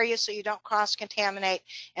the area so you don't cross-contaminate,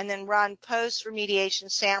 and then run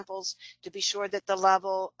post-remediation samples to be sure that the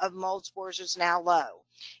level of mold spores is now low.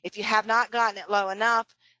 If you have not gotten it low enough,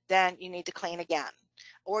 then you need to clean again,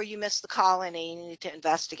 or you missed the colony and you need to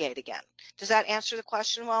investigate again. Does that answer the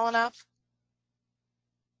question well enough?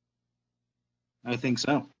 I think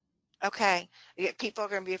so. Okay. People are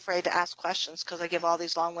going to be afraid to ask questions because I give all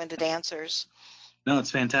these long-winded answers. No,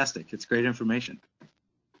 it's fantastic. It's great information.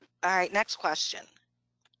 All right, next question.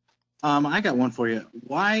 I got one for you.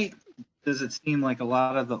 Why does it seem like a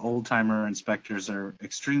lot of the old-timer inspectors are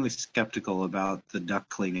extremely skeptical about the duct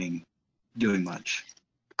cleaning doing much?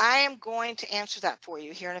 I am going to answer that for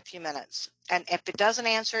you here in a few minutes. And if it doesn't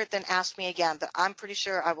answer it, then ask me again. But I'm pretty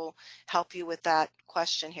sure I will help you with that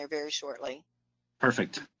question here very shortly.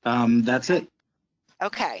 Perfect. That's it.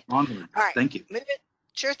 Okay. Onward. All right. Thank you. Move it.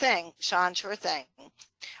 Sure thing, Sean. Sure thing.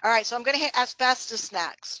 All right. So I'm going to hit asbestos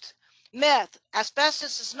next. Myth: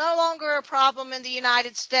 asbestos is no longer a problem in the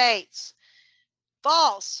United States.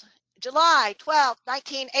 False. July 12,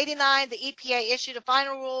 1989, the EPA issued a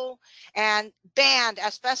final rule and banned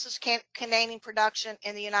asbestos-containing production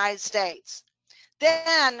in the United States.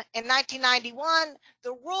 Then, in 1991,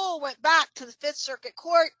 the rule went back to the Fifth Circuit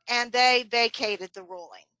Court, and they vacated the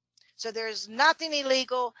ruling. So there's nothing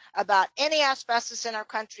illegal about any asbestos in our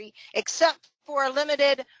country, except for a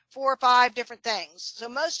limited 4 or 5 different things. So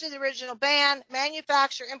most of the original ban: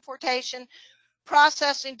 manufacture, importation,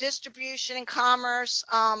 processing, distribution, and commerce.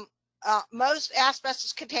 Most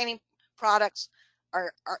asbestos-containing products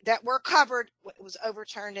that were covered was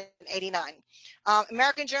overturned in '89.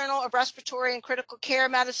 American Journal of Respiratory and Critical Care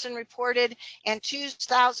Medicine reported in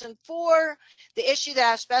 2004 the issue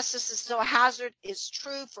that asbestos is still a hazard is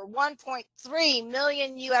true for 1.3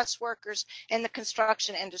 million U.S. workers in the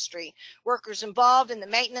construction industry, workers involved in the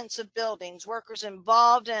maintenance of buildings, workers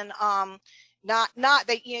involved in not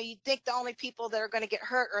that, you'd think the only people that are going to get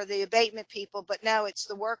hurt are the abatement people, but no, it's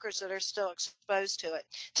the workers that are still exposed to it.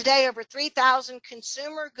 Today, over 3,000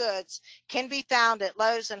 consumer goods can be found at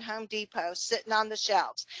Lowe's and Home Depot sitting on the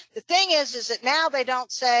shelves. The thing is that now they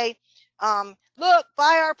don't say, look,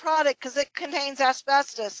 buy our product because it contains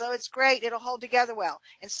asbestos, so it's great, it'll hold together well.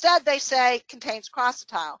 Instead, they say it contains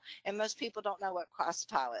crocetile, and most people don't know what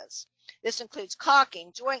crocetile is. This includes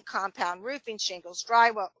caulking, joint compound, roofing shingles,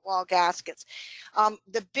 drywall gaskets.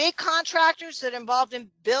 The big contractors that are involved in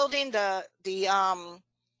building the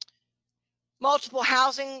multiple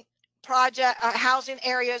housing housing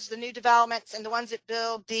areas, the new developments, and the ones that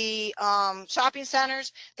build the shopping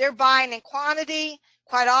centers, they're buying in quantity.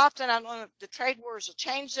 Quite often, I don't know if the trade wars will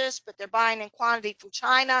change this, but they're buying in quantity from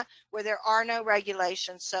China where there are no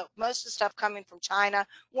regulations. So most of the stuff coming from China,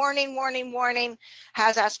 warning, warning, warning,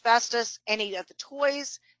 has asbestos. Any of the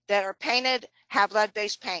toys that are painted have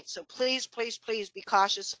lead-based paint. So please, please, please be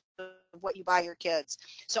cautious of what you buy your kids.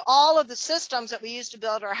 So all of the systems that we use to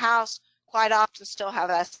build our house quite often still have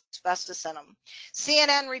asbestos in them.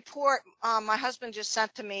 CNN report, my husband just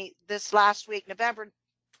sent to me this last week, November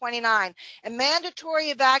 29, a mandatory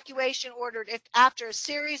evacuation ordered after a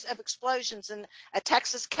series of explosions in a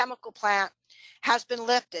Texas chemical plant has been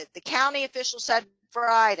lifted. The county official said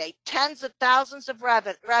Friday, tens of thousands of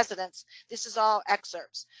residents, this is all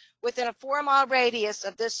excerpts, within a 4-mile radius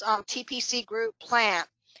of this TPC Group plant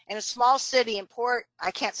in a small city in I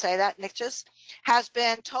can't say that, Niches, has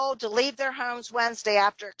been told to leave their homes Wednesday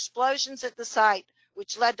after explosions at the site,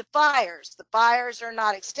 which led to fires. The fires are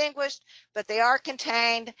not extinguished, but they are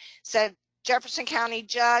contained, said Jefferson County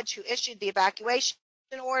judge who issued the evacuation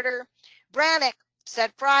order. Brannick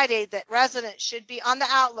said Friday that residents should be on the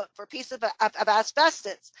outlook for a piece of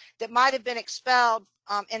asbestos that might have been expelled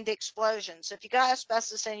in the explosion. So if you got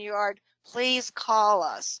asbestos in your yard, please call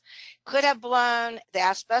us. Could have blown the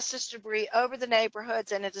asbestos debris over the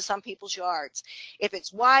neighborhoods and into some people's yards. If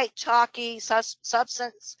it's white, chalky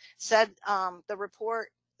substance, said the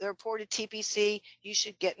reported TPC, you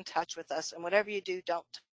should get in touch with us. And whatever you do, don't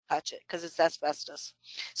touch it because it's asbestos.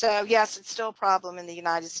 So yes, it's still a problem in the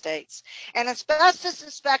United States. And asbestos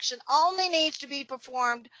inspection only needs to be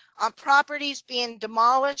performed on properties being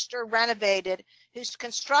demolished or renovated whose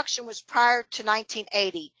construction was prior to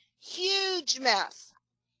 1980. Huge myth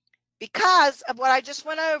because of what I just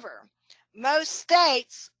went over. Most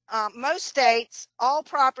states, all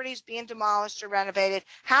properties being demolished or renovated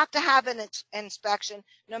have to have an inspection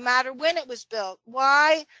no matter when it was built.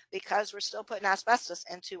 Why? Because we're still putting asbestos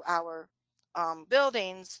into our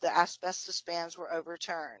buildings. The asbestos bans were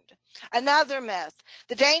overturned. Another myth: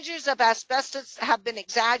 the dangers of asbestos have been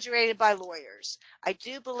exaggerated by lawyers. I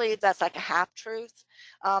do believe that's like a half truth,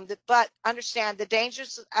 but understand the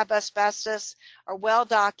dangers of asbestos are well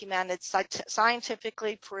documented,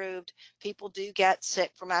 scientifically proved. People do get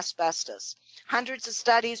sick from asbestos. Hundreds of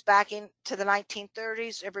studies back into the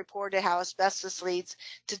 1930s have reported how asbestos leads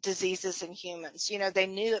to diseases in humans. You know, they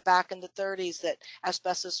knew it back in the 30s that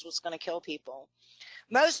asbestos was going to kill people.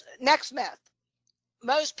 Next myth: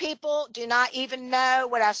 most people do not even know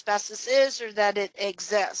what asbestos is or that it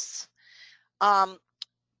exists.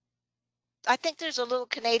 I think there's a little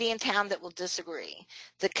Canadian town that will disagree.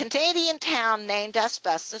 The Canadian town named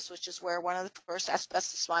Asbestos, which is where one of the first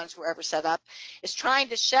asbestos mines were ever set up, is trying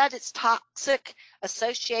to shed its toxic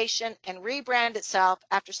association and rebrand itself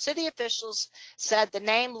after city officials said the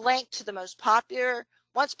name linked to the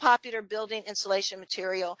once popular building insulation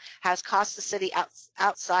material has cost the city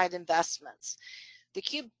outside investments. The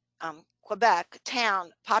Quebec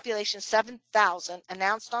town, population 7,000,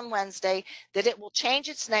 announced on Wednesday that it will change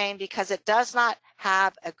its name because it does not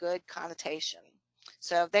have a good connotation.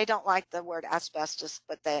 So they don't like the word asbestos,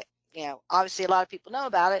 but obviously a lot of people know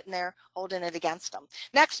about it and they're holding it against them.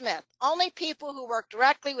 Next myth: only people who work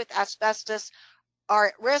directly with asbestos are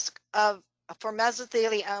at risk for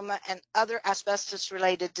mesothelioma and other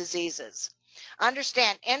asbestos-related diseases.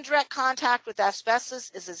 Understand, indirect contact with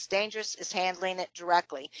asbestos is as dangerous as handling it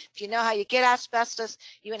directly. If you know how you get asbestos,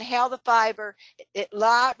 you inhale the fiber, it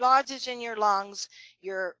lodges in your lungs.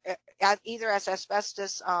 You're either as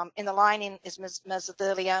asbestos in the lining is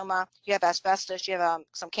mesothelioma. You have asbestos. You have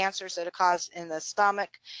some cancers that are caused in the stomach,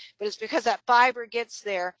 but it's because that fiber gets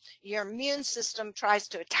there. Your immune system tries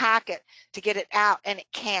to attack it to get it out, and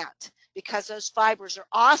it can't, because those fibers are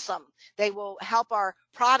awesome. They will help our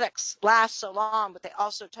products last so long, but they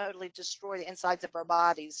also totally destroy the insides of our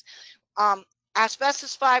bodies.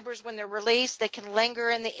 Asbestos fibers, when they're released, they can linger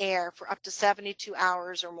in the air for up to 72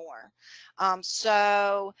 hours or more.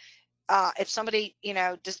 If somebody,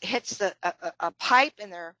 just hits a pipe in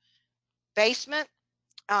their basement,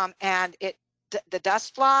 and the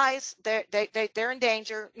dust flies, they're in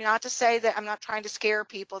danger. Not to say that I'm not trying to scare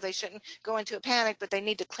people. They shouldn't go into a panic, but they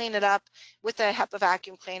need to clean it up with a HEPA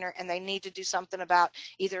vacuum cleaner, and they need to do something about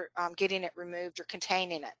either getting it removed or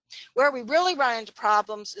containing it. Where we really run into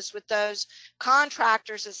problems is with those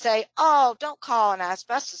contractors that say, oh, don't call an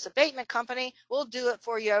asbestos abatement company. We'll do it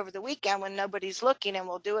for you over the weekend when nobody's looking, and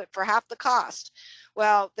we'll do it for half the cost.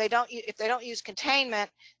 Well, if they don't use containment,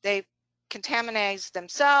 they contaminates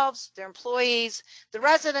themselves, their employees, the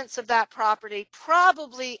residents of that property,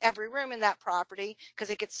 probably every room in that property, because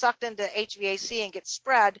it gets sucked into HVAC and gets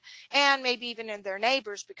spread, and maybe even in their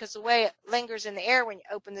neighbors, because the way it lingers in the air when you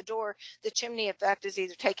open the door, the chimney effect is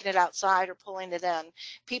either taking it outside or pulling it in.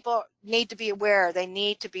 People need to be aware. They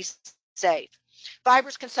need to be safe.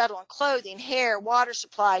 Fibers can settle on clothing, hair, water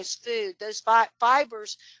supplies, food. Those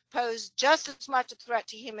fibers pose just as much a threat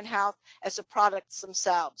to human health as the products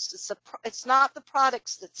themselves. It's not the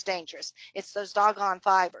products that's dangerous. It's those doggone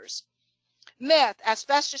fibers. Myth: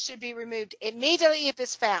 asbestos should be removed immediately if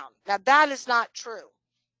it's found. Now, that is not true.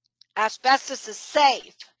 Asbestos is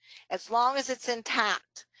safe as long as it's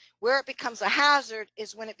intact. Where it becomes a hazard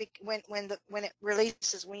is when it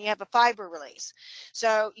releases, when you have a fiber release.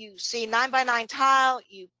 So you see 9x9 tile,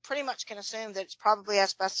 you pretty much can assume that it's probably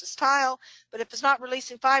asbestos tile, but if it's not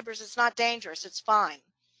releasing fibers, it's not dangerous, it's fine.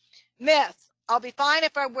 Myth: I'll be fine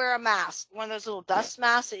if I wear a mask, one of those little dust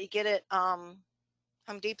masks that you get at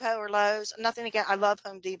Home Depot or Lowe's. Nothing again, I love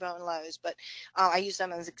Home Depot and Lowe's, but I use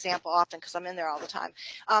them as an example often because I'm in there all the time.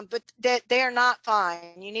 But they are not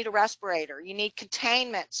fine. You need a respirator. You need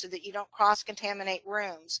containment so that you don't cross-contaminate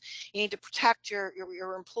rooms. You need to protect your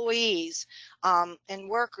employees and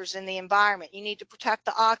workers in the environment. You need to protect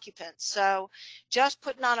the occupants. So just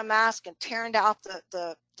putting on a mask and tearing out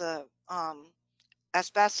the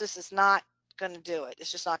asbestos is not going to do it.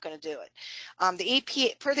 It's just not going to do it.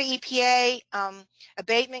 Per the EPA,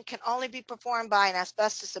 abatement can only be performed by an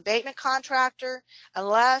asbestos abatement contractor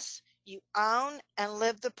unless you own and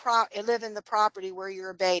live in the property where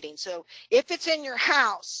you're abating. So if it's in your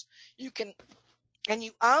house, you can and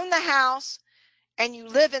you own the house and you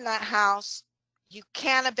live in that house, you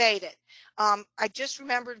can abate it. I just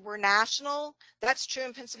remembered we're national. That's true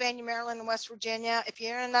in Pennsylvania, Maryland, and West Virginia. If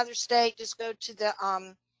you're in another state, just go to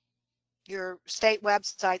the your state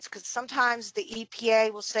websites, because sometimes the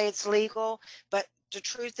EPA will say it's legal, but the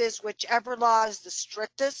truth is whichever law is the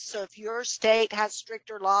strictest. So if your state has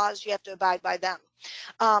stricter laws, you have to abide by them.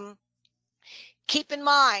 Keep in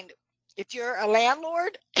mind, if you're a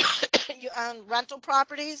landlord, you own rental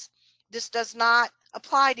properties, this does not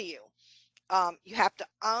apply to you. You have to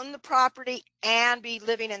own the property and be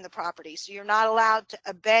living in the property. So you're not allowed to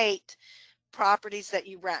abate properties that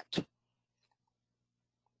you rent.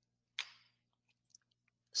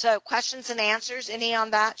 So questions and answers, any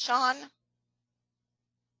on that, Sean?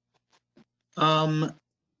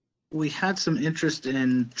 We had some interest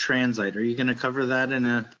in transite. Are you going to cover that in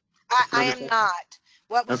a? I am not.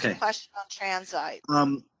 What was Okay. the question on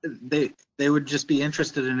transite? They would just be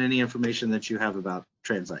interested in any information that you have about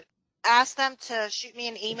transite. Ask them to shoot me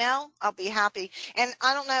an email. I'll be happy. And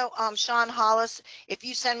I don't know, Sean Hollis, if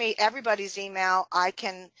you send me everybody's email, I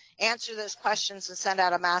can answer those questions and send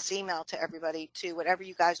out a mass email to everybody too, whatever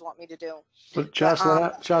you guys want me to do. But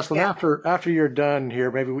Jocelyne, yeah. after you're done here,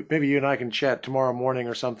 maybe you and I can chat tomorrow morning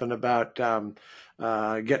or something about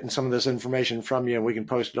getting some of this information from you, and we can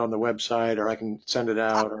post it on the website, or I can send it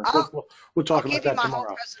out, or we'll talk I'll about give you that my tomorrow.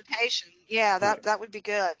 whole presentation. Yeah, Right. that would be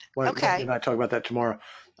good. Why Okay. don't I talk about that tomorrow?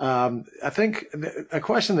 I think a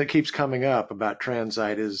question that keeps coming up about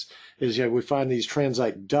transite is we find these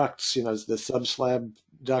transite ducts, the subslab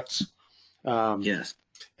ducts. Yes.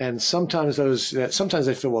 And sometimes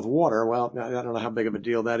they fill with water. Well, I don't know how big of a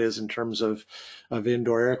deal that is in terms of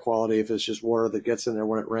indoor air quality. If it's just water that gets in there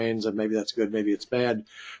when it rains, and maybe that's good, maybe it's bad.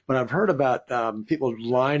 But I've heard about people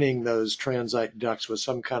lining those transite ducts with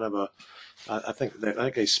some kind of I think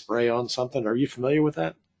they spray on something. Are you familiar with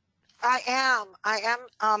that? I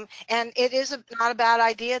am. And it is not a bad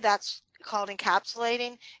idea. That's called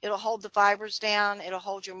encapsulating. It'll hold the fibers down. It'll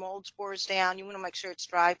hold your mold spores down. You want to make sure it's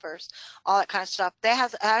dry first, all that kind of stuff. That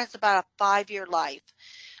has about a 5-year life,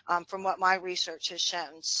 from what my research has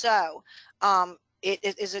shown. So it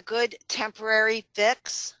is a good temporary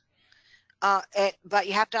fix. But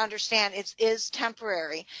you have to understand it is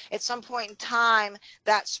temporary. At some point in time,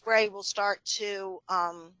 that spray will start to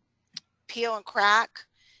peel and crack,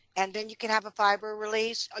 and then you can have a fiber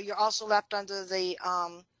release. You're also left under the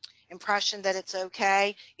impression that it's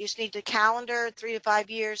okay. You just need to calendar 3 to 5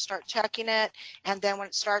 years, start checking it, and then when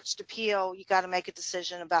it starts to peel, you got to make a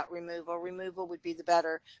decision about removal. Removal would be the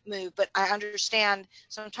better move, but I understand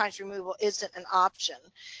sometimes removal isn't an option,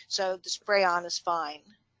 so the spray on is fine.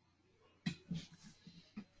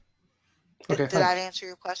 Okay, Did that answer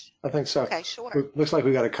your question? I think so. Okay, sure. Looks like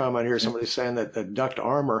we got a comment here. Somebody's saying that the duct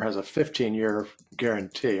armor has a 15-year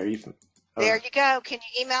guarantee. Are you? There you go. Can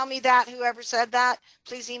you email me that? Whoever said that,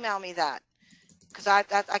 please email me that, because I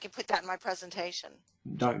can put that in my presentation.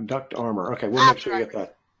 Duct armor. Okay, we'll make sure we get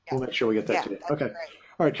that. Yeah. We'll make sure we get that today. Okay. Great.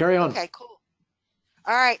 All right, carry on. Okay, cool.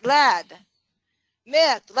 All right, lead.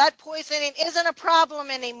 Myth: lead poisoning isn't a problem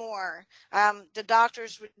anymore. The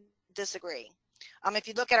doctors would disagree. If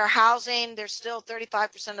you look at our housing, there's still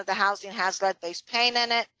 35% of the housing has lead-based paint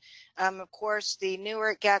in it. Of course, the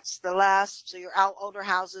newer it gets, the less. So your older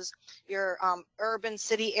houses, your urban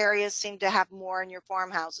city areas seem to have more, and your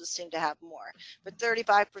farmhouses seem to have more. But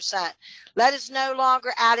 35%. Lead is no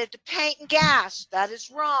longer added to paint and gas. That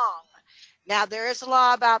is wrong. Now, there is a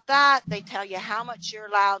law about that. They tell you how much you're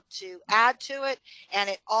allowed to add to it, and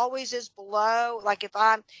it always is below. Like if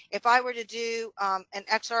I were to do an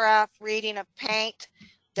XRF reading of paint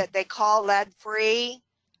that they call lead-free,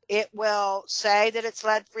 it will say that it's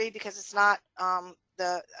lead-free because it's not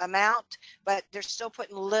the amount, but they're still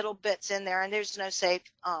putting little bits in there, and there's no safe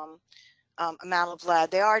amount of lead.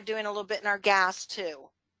 They are doing a little bit in our gas too,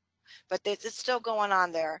 but it's still going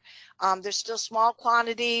on there. There's still small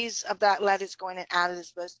quantities of that lead is going in added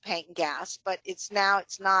as both paint and gas, but it's not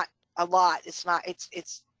a lot.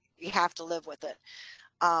 It's you have to live with it.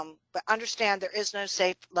 But understand there is no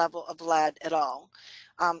safe level of lead at all.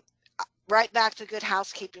 Right back to good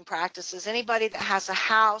housekeeping practices. Anybody that has a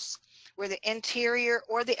house where the interior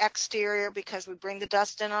or the exterior, because we bring the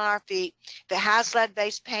dust in on our feet, if it has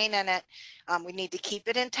lead-based paint in it, we need to keep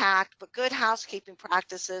it intact, but good housekeeping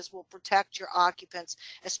practices will protect your occupants,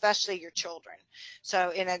 especially your children.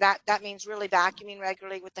 So that means really vacuuming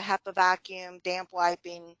regularly with the HEPA vacuum, damp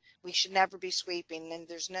wiping. We should never be sweeping, and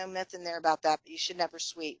there's no myth in there about that, but you should never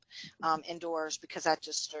sweep indoors because that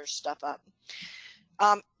just stirs stuff up.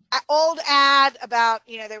 old ad about,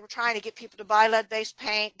 they were trying to get people to buy lead-based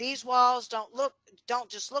paint. These walls don't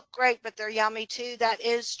just look great, but they're yummy too. That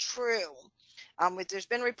is true. There's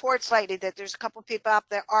been reports lately that there's a couple people out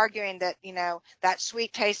there arguing that, that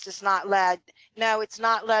sweet taste is not lead. No, it's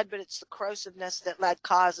not lead, but it's the corrosiveness that lead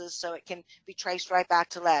causes, so it can be traced right back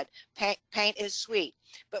to lead. Paint is sweet,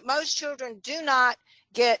 but most children do not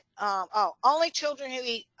get, only children who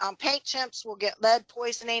eat paint chips will get lead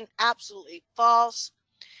poisoning. Absolutely false.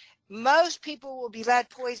 Most people will be lead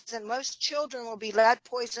poisoned. Most children will be lead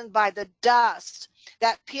poisoned by the dust.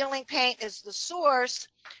 That peeling paint is the source,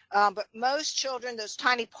 but most children, those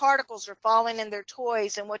tiny particles are falling in their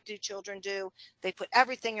toys. And what do children do? They put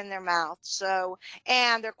everything in their mouth.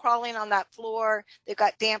 And they're crawling on that floor. They've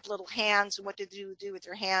got damp little hands. And what do they do with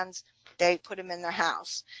their hands? They put them in their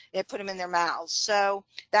house. They put them in their mouths. So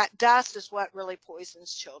that dust is what really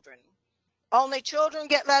poisons children. Only children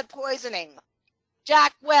get lead poisoning.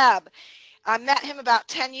 Jack Webb. I met him about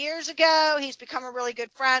 10 years ago. He's become a really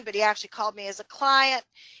good friend, but he actually called me as a client.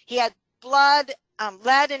 He had lead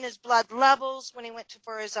in his blood levels when he went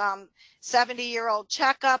for his 70-year-old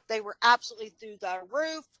checkup. They were absolutely through the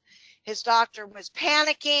roof. His doctor was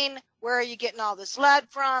panicking. Where are you getting all this lead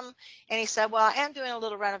from? And he said, well, I am doing a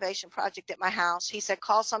little renovation project at my house. He said,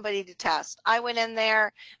 call somebody to test. I went in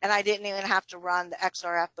there, and I didn't even have to run the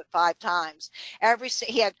XRF but 5 times.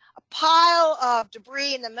 He had a pile of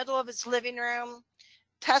debris in the middle of his living room.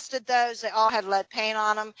 Tested those. They all had lead paint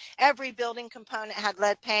on them. Every building component had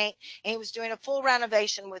lead paint. And he was doing a full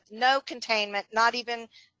renovation with no containment, not even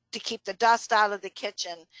to keep the dust out of the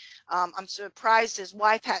kitchen. I'm surprised his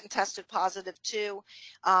wife hadn't tested positive too.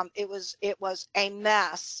 It was a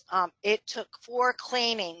mess. It took 4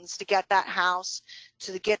 cleanings to get that house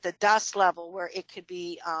to get the dust level where it could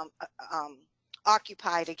be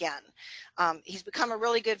occupied again. He's become a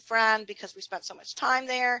really good friend because we spent so much time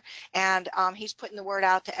there, and he's putting the word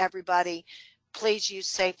out to everybody. Please use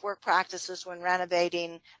safe work practices when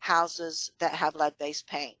renovating houses that have lead-based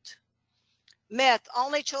paint. Myth,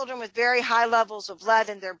 only children with very high levels of lead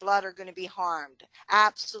in their blood are going to be harmed.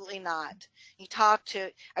 Absolutely not.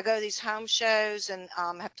 I go to these home shows and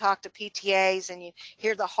have talked to PTAs, and you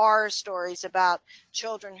hear the horror stories about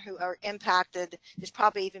children who are impacted. There's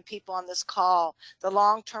probably even people on this call, the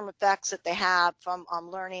long-term effects that they have from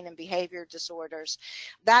learning and behavior disorders.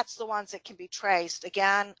 That's the ones that can be traced.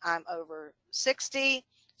 Again, I'm over 60.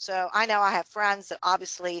 So I know I have friends that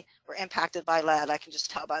obviously were impacted by lead. I can just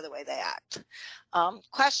tell by the way they act.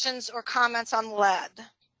 Questions or comments on lead?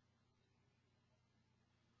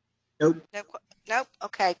 Nope. Nope.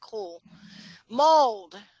 Okay, cool.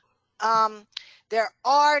 Mold. There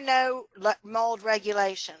are no mold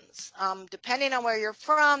regulations. Depending on where you're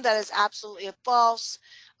from, that is absolutely false.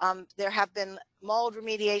 There have been mold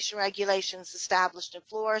remediation regulations established in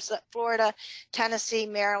Florida, Tennessee,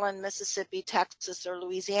 Maryland, Mississippi, Texas, or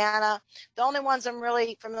Louisiana. The only ones I'm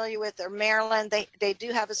really familiar with are Maryland. They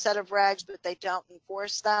do have a set of regs, but they don't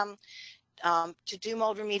enforce them. To do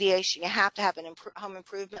mold remediation, you have to have an home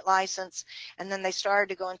improvement license. And then they started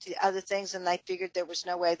to go into the other things, and they figured there was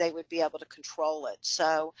no way they would be able to control it.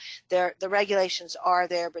 So the regulations are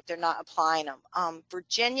there, but they're not applying them.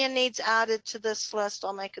 Virginia needs added to this list.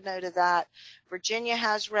 I'll make a note of that. Virginia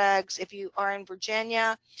has regs. If you are in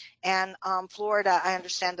Virginia and Florida, I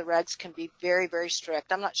understand the regs can be very, very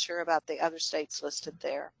strict. I'm not sure about the other states listed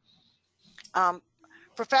there.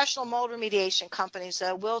 Professional mold remediation companies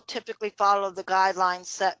will typically follow the guidelines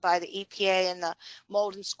set by the EPA and the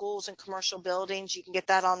mold in schools and commercial buildings. You can get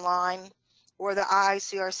that online, or the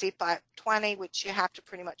ICRC 520, which you have to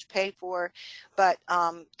pretty much pay for. But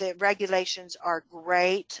the regulations are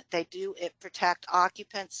great. It protect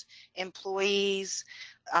occupants, employees,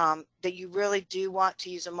 that you really do want to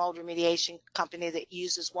use a mold remediation company that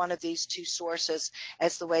uses one of these 2 sources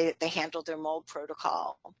as the way that they handle their mold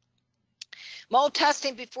protocol. Mold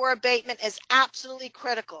testing before abatement is absolutely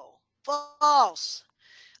critical. False.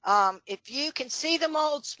 If you can see the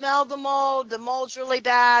mold, smell the mold's really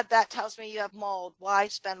bad, that tells me you have mold. Why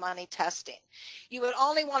spend money testing? You would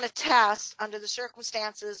only want to test under the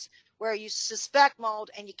circumstances where you suspect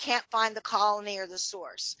mold and you can't find the colony or the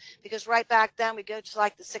source. Because right back then we go to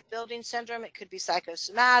like the sick building syndrome. It could be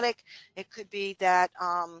psychosomatic. It could be that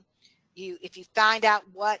if you find out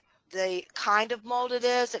what the kind of mold it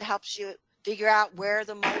is, it helps you figure out where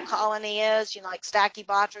the mold colony is. Like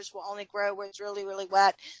Stachybotrys will only grow where it's really, really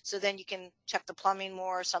wet. So then you can check the plumbing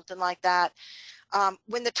more or something like that.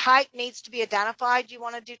 When the type needs to be identified, you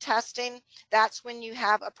want to do testing. That's when you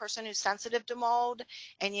have a person who's sensitive to mold,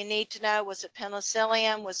 and you need to know, was it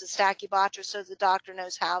penicillium, was it Stachybotrys, so the doctor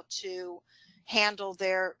knows how to handle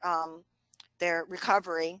their their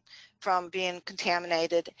recovery from being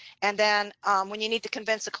contaminated. And then when you need to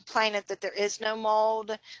convince a complainant that there is no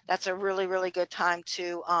mold, that's a really, really good time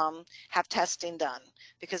to have testing done,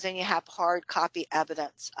 because then you have hard copy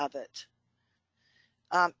evidence of it.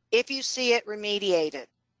 If you see it, remediate it.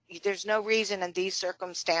 There's no reason in these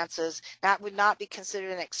circumstances that would not be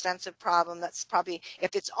considered an extensive problem. That's probably,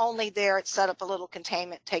 if it's only there, it's set up a little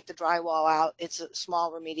containment, take the drywall out. It's a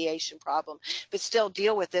small remediation problem, but still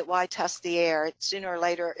deal with it. Why test the air? Sooner or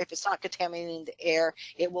later, if it's not contaminating the air,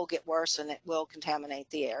 it will get worse and it will contaminate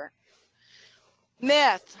the air.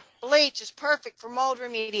 Myth: bleach is perfect for mold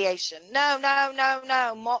remediation. No, no, no,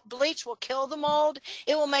 no. Bleach will kill the mold.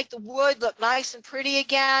 It will make the wood look nice and pretty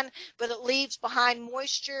again, but it leaves behind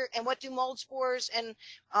moisture. And what do mold spores and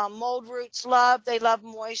mold roots love? They love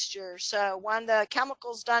moisture. So when the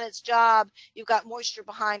chemical's done its job, you've got moisture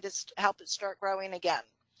behind it to help it start growing again.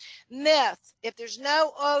 Myth: if there's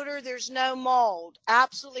no odor, there's no mold.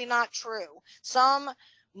 Absolutely not true. Some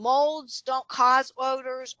molds don't cause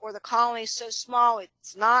odors, or the colony's so small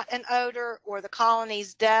it's not an odor, or the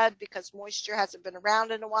colony's dead because moisture hasn't been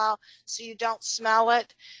around in a while, so you don't smell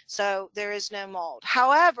it. So there is no mold.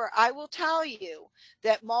 However, I will tell you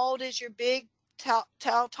that mold is your big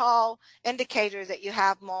telltale indicator that you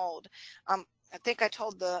have mold. I think I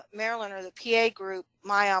told the Maryland or the PA group,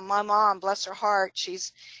 my mom, bless her heart,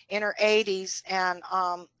 she's in her 80s, and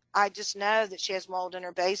I just know that she has mold in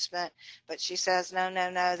her basement, but she says, no, no,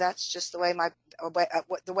 no, that's just the way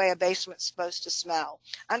the way a basement's supposed to smell.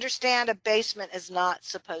 Understand, a basement is not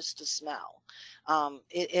supposed to smell.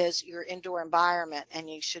 It is your indoor environment, and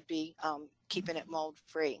you should be keeping it mold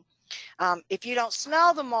free. If you don't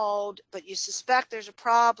smell the mold, but you suspect there's a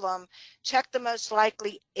problem, check the most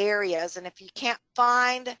likely areas. And if you can't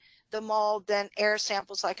find the mold, then air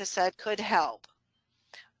samples, like I said, could help.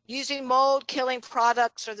 Using mold killing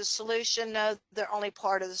products are the solution. No, they're only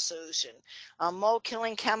part of the solution. Mold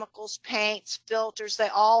killing chemicals, paints, filters, they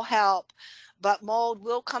all help, but mold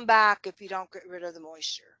will come back if you don't get rid of the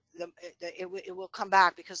moisture. It will come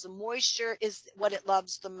back because the moisture is what it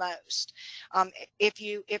loves the most.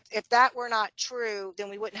 If that were not true, then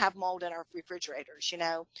we wouldn't have mold in our refrigerators. You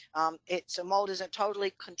know, so mold isn't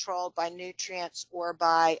totally controlled by nutrients or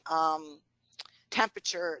by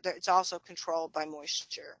temperature. It's also controlled by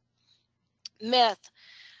moisture. Myth: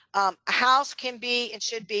 a house can be and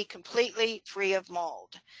should be completely free of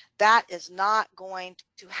mold. That is not going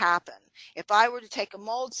to happen. If I were to take a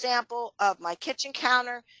mold sample of my kitchen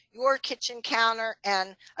counter, your kitchen counter,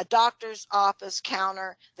 and a doctor's office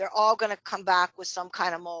counter, they're all going to come back with some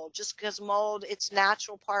kind of mold. Just because mold, it's a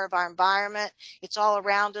natural part of our environment. It's all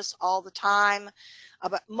around us all the time.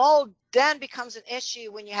 But mold then becomes an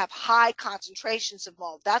issue when you have high concentrations of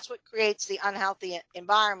mold. That's what creates the unhealthy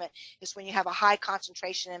environment, is when you have a high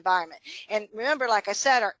concentration environment. And remember, like I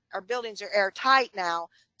said, our buildings are airtight now,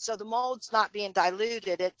 so the mold's not being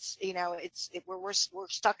diluted. It's, you know, we're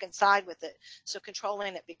stuck inside with it. So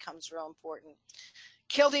controlling it becomes real important.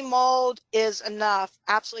 Killing mold is enough?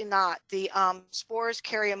 Absolutely not. The spores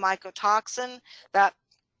carry a mycotoxin. That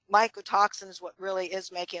mycotoxin is what really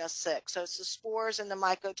is making us sick. So it's the spores and the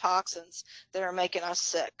mycotoxins that are making us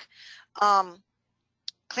sick.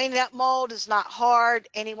 Cleaning up mold is not hard.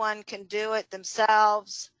 Anyone can do it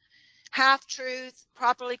themselves. Half-truth: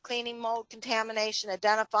 properly cleaning mold contamination,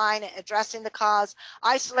 identifying and addressing the cause,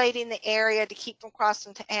 isolating the area to keep from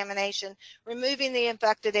cross-contamination, removing the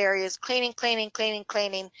infected areas, cleaning, cleaning, cleaning,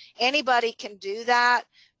 cleaning. Anybody can do that,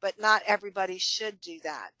 but not everybody should do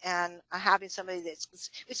that. And having somebody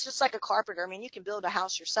it's just like a carpenter. I mean, you can build a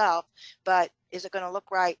house yourself, but is it going to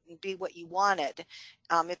look right and be what you wanted?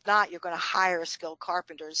 If not, you're going to hire a skilled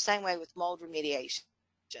carpenter. The same way with mold remediation.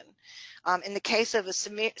 In the case of a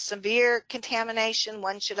severe contamination,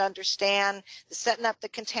 one should understand the setting up the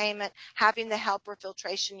containment, having the helper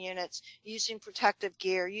filtration units, using protective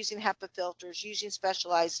gear, using HEPA filters, using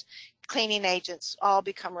specialized cleaning agents, all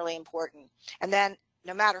become really important. And then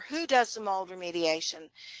no matter who does the mold remediation,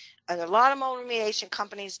 and a lot of mold remediation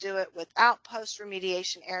companies do it without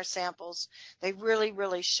post-remediation air samples. They really,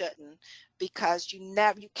 really shouldn't, because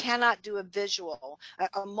you cannot do a visual.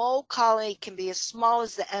 A mold colony can be as small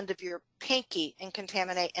as the end of your pinky and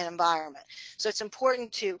contaminate an environment. So it's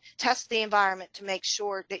important to test the environment to make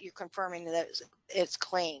sure that you're confirming that it's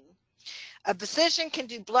clean. A physician can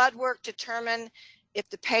do blood work to determine if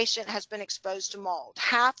the patient has been exposed to mold.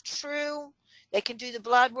 Half true. They can do the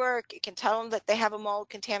blood work. It can tell them that they have a mold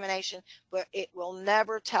contamination, but it will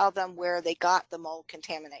never tell them where they got the mold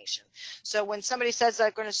contamination. So when somebody says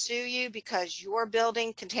they're going to sue you because your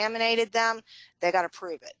building contaminated them, they got to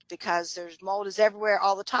prove it, because there's mold is everywhere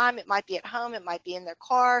all the time. It might be at home. It might be in their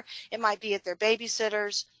car. It might be at their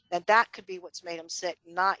babysitters. That could be what's made them sick,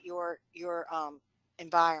 not your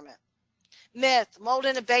environment. Myth: mold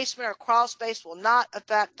in a basement or crawl space will not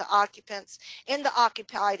affect the occupants in the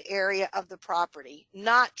occupied area of the property.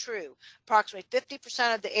 Not true. Approximately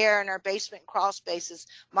 50% of the air in our basement and crawl spaces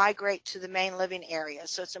migrate to the main living area.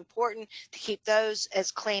 So it's important to keep those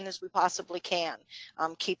as clean as we possibly can.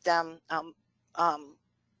 Keep them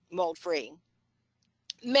mold free.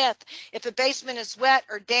 Myth: if a basement is wet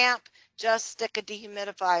or damp, just stick a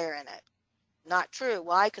dehumidifier in it. Not true.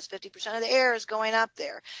 Why? Because 50% of the air is going up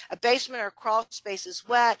there. A basement or crawl space is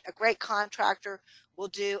wet. A great contractor will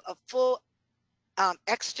do a full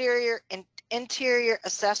exterior and interior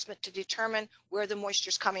assessment to determine where the moisture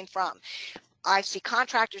is coming from. I see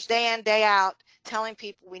contractors day in, day out telling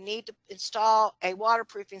people we need to install a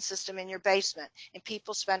waterproofing system in your basement, and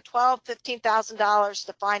people spend $12,000, $15,000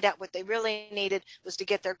 to find out what they really needed was to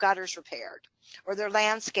get their gutters repaired, or their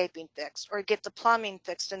landscaping fixed, or get the plumbing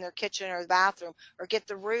fixed in their kitchen or the bathroom, or get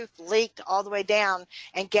the roof leaked all the way down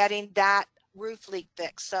and getting that roof leak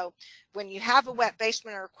fixed. So when you have a wet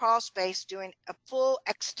basement or a crawl space, doing a full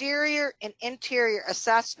exterior and interior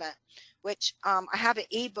assessment, which I have an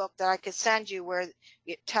ebook that I could send you where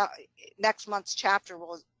next month's chapter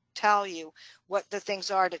will tell you what the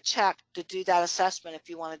things are to check to do that assessment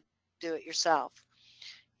if you want to do it yourself.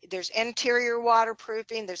 There's interior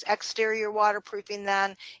waterproofing, there's exterior waterproofing.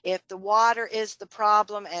 Then if the water is the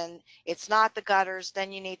problem and it's not the gutters,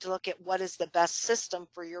 then you need to look at what is the best system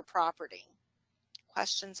for your property.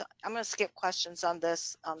 Questions? I'm going to skip questions on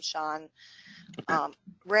this, Sean.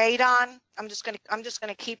 Radon, I'm just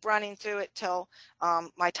gonna keep running through it till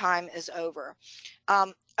my time is over.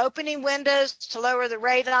 Opening windows to lower the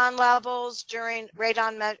radon levels during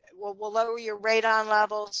radon will lower your radon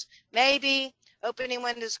levels. Maybe opening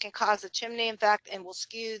windows can cause a chimney effect and will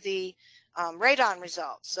skew the radon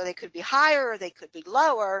results. So they could be higher or they could be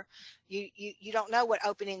lower. You don't know what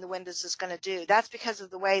opening the windows is going to do. That's because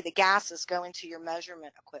of the way the gases go into your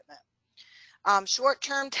measurement equipment.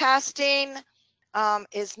 Short-term testing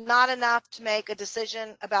is not enough to make a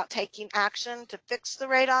decision about taking action to fix the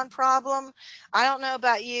radon problem. I don't know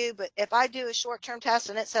about you, but if I do a short-term test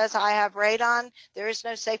and it says I have radon, there is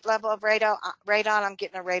no safe level of radon, I'm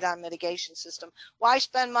getting a radon mitigation system. Why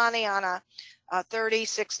spend money on a 30,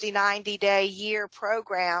 60, 90-day year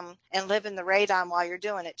program and live in the radon while you're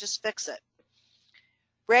doing it? Just fix it.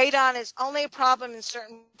 Radon is only a problem in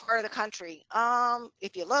certain part of the country.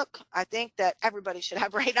 If you look, I think that everybody should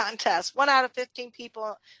have radon tests. 1 out of 15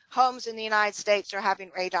 homes in the United States are having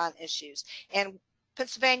radon issues. And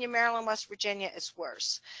Pennsylvania, Maryland, West Virginia is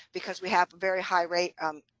worse because we have a very high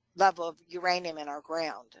level of uranium in our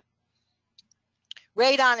ground.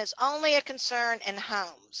 Radon is only a concern in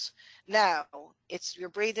homes. No, you're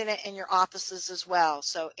breathing it in your offices as well.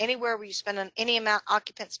 So anywhere where you spend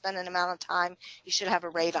occupants spend an amount of time, you should have a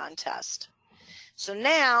radon test. So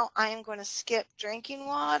now I am going to skip drinking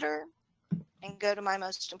water and go to my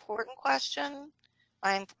most important question,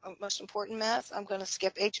 my most important myth. I'm going to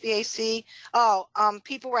skip HVAC.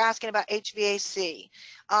 People were asking about HVAC.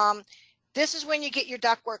 This is when you get your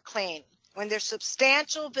ductwork clean, when there's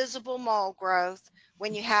substantial visible mold growth,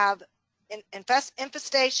 when you have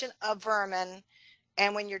infestation of vermin,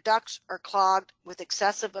 and when your ducts are clogged with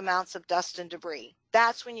excessive amounts of dust and debris.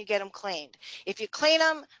 That's when you get them cleaned. If you clean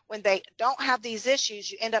them when they don't have these issues,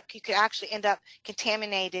 you could actually end up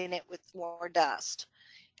contaminating it with more dust.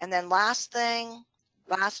 And then last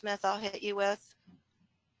myth I'll hit you with.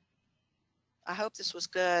 I hope this was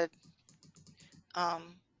good.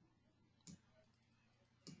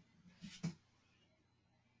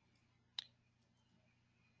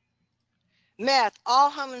 Myth: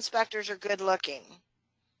 all home inspectors are good looking.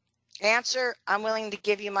 Answer: I'm willing to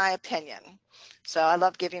give you my opinion. So I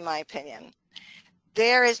love giving my opinion.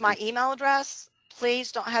 There is my email address.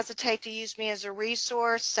 Please don't hesitate to use me as a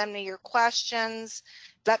resource. Send me your questions.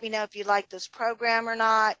 Let me know if you like this program or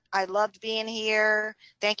not. I loved being here.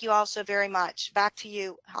 Thank you all so very much. Back to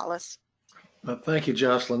you, Hollis. Thank you,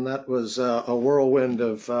 Jocelyne. That was a whirlwind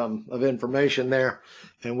of information there,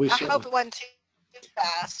 and I hope it wasn't too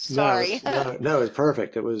fast. Sorry. No, it's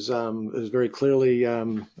perfect. It was very clearly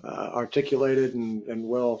articulated and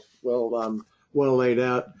well laid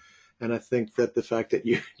out. And I think that the fact that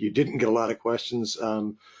you didn't get a lot of questions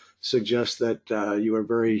suggests that you were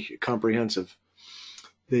very comprehensive.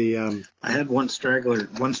 I had one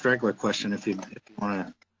straggler question. If you want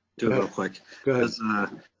to do it real quick. Go ahead.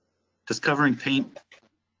 Does covering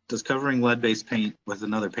lead-based paint with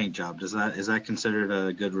another paint job, is that considered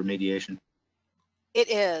a good remediation? It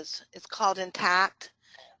is. It's called Intact.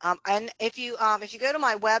 And if you go to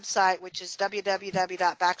my website, which is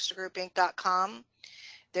www.baxtergroupinc.com,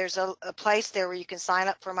 there's a place there where you can sign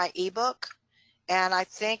up for my ebook, and I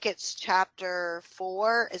think it's chapter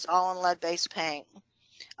 4 is all in lead-based paint.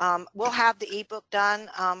 We'll have the ebook done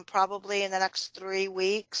probably in the next 3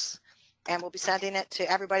 weeks, and we'll be sending it to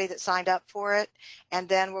everybody that signed up for it. And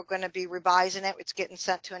then we're going to be revising it. It's getting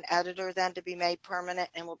sent to an editor then to be made permanent,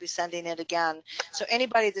 and we'll be sending it again. So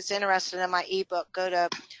anybody that's interested in my ebook, go to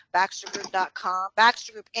baxtergroup.com,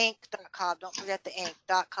 baxtergroupinc.com. Don't forget the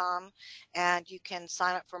inc.com, and you can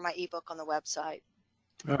sign up for my ebook on the website.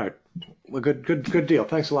 All right. Well, good deal.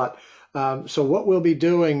 Thanks a lot. So what we'll be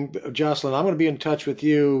doing, Jocelyne, I'm going to be in touch with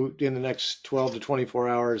you in the next 12 to 24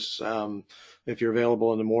 hours. If you're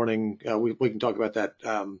available in the morning, we can talk about that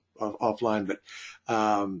offline, but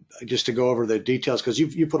just to go over the details, because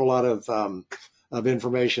you put a lot of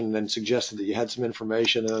information and suggested that you had some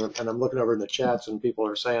information, and I'm looking over in the chats and people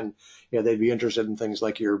are saying, yeah, they'd be interested in things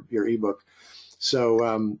like your ebook.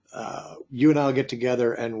 So you and I'll get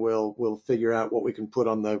together and we'll figure out what we can put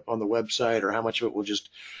on the website, or how much of it we'll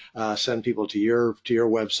just send people to your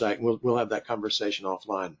website, and we'll have that conversation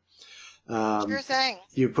offline. Sure thing.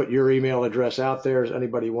 You put your email address out there. If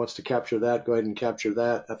anybody wants to capture that, go ahead and capture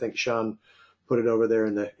that. I think Sean put it over there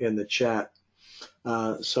in the chat.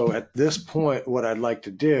 So at this point, what I'd like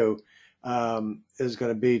to do is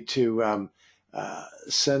going to be to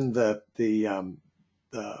send the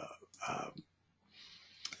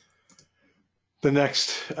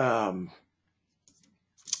next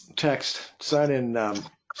text, sign in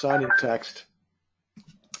text.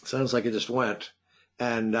 Sounds like it just went.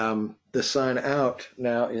 And the sign out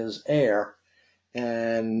now is air.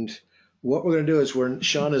 And what we're going to do is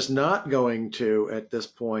Sean is not going to, at this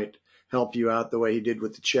point, help you out the way he did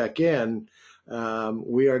with the check-in.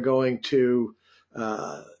 We are going to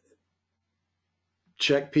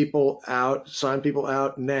check people out, sign people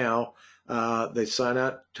out now. The sign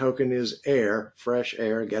out token is air, fresh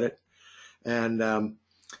air, get it? And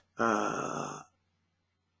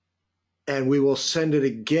we will send it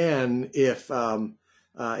again if in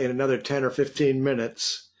another 10 or 15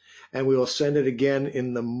 minutes, and we will send it again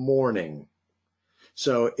in the morning.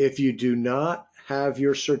 So if you do not have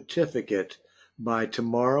your certificate by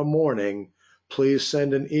tomorrow morning, please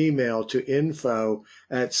send an email to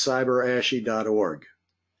info@cyberashy.org.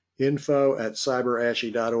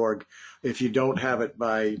 info@cyberashy.org if you don't have it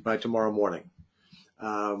by tomorrow morning.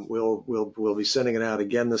 We'll be sending it out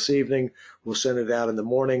again this evening. We'll send it out in the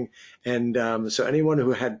morning. And so anyone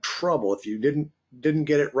who had trouble, if you didn't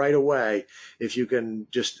get it right away, if you can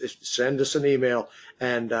just send us an email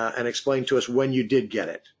and explain to us when you did get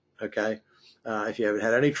it, okay? If you haven't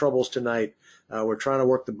had any troubles tonight, we're trying to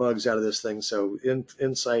work the bugs out of this thing. So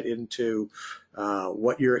insight into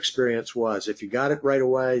what your experience was. If you got it right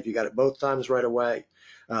away, if you got it both times right away,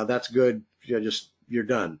 that's good. You're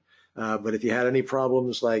done. But if you had any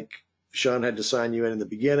problems, like Sean had to sign you in the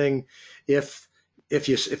beginning, if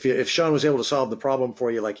Sean was able to solve the problem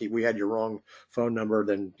for you, like we had your wrong phone number,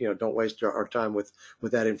 then don't waste our time with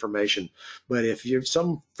that information. But if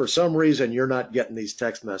for some reason you're not getting these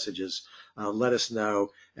text messages, let us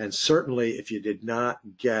know. And certainly if you did not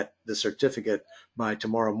get the certificate by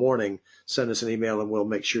tomorrow morning, send us an email and we'll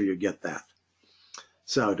make sure you get that.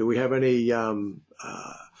 So do we have any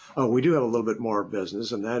we do have a little bit more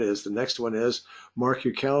business, and that is the next one is mark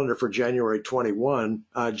your calendar for January 1,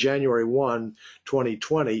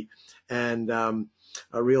 2020. And I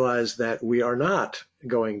realize that we are not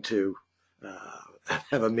going to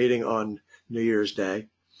have a meeting on New Year's Day,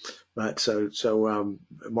 but so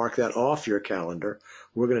mark that off your calendar.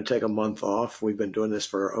 We're going to take a month off. We've been doing this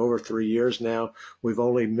for over 3 years now. We've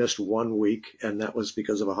only missed 1 week, and that was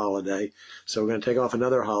because of a holiday. So we're going to take off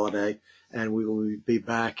another holiday, and we will be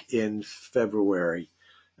back in February.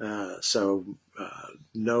 No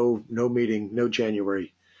meeting, no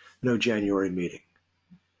January meeting.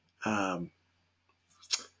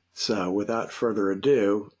 So without further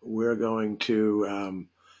ado, we're going to,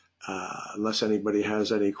 unless anybody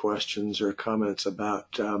has any questions or comments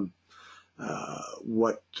about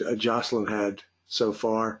what Jocelyne had so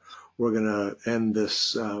far, we're going to end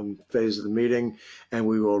this phase of the meeting, and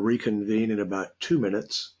we will reconvene in about 2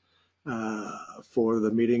 minutes. for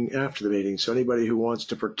the meeting after the meeting. So anybody who wants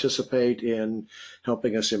to participate in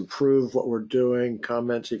helping us improve what we're doing,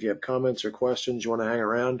 comments, if you have comments or questions, you want to hang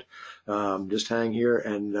around, just hang here,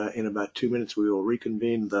 and in about 2 minutes we will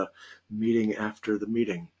reconvene the meeting after the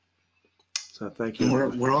meeting. So thank you.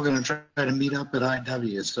 We're all going to try to meet up at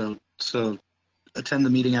IW. So attend the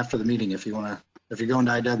meeting after the meeting if you want to. If you're going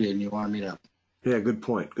to IW and you want to meet up. Yeah, good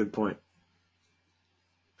point. Good point.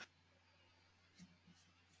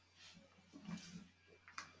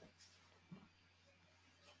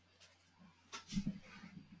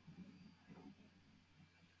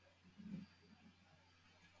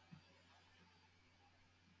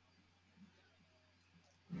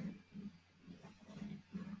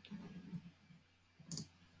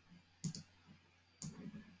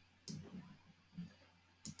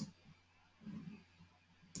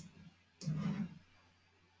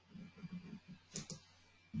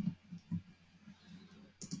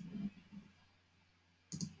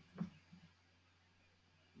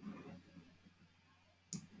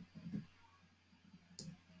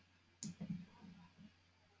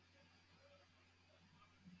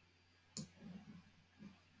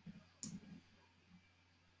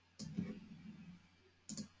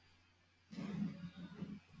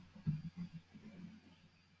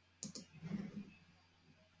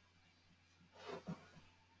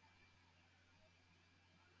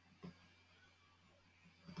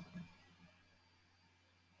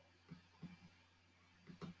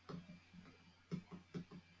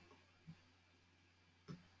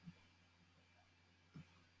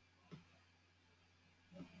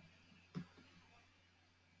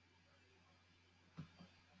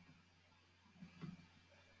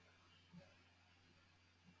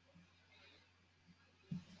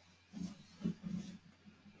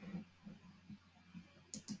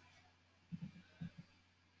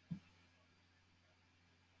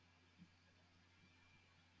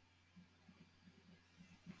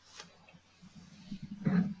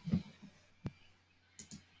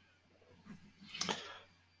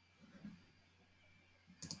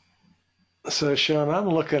 So Sean, I'm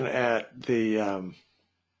looking at the,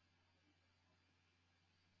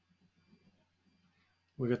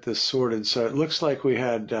 we got this sorted. So it looks like we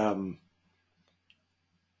had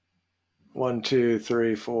 1, 2,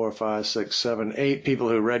 3, 4, 5, 6, 7, 8 people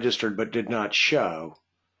who registered but did not show,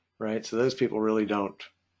 right? So those people really don't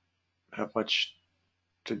have much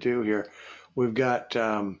to do here. We've got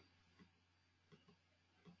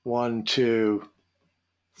 1, 2,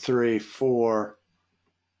 3, 4,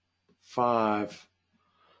 5,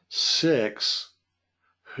 6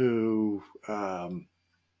 who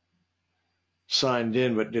signed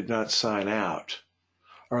in but did not sign out.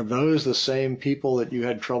 Are those the same people that you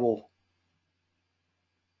had trouble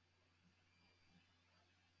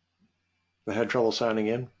signing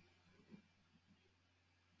in?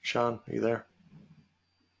 Sean, are you there?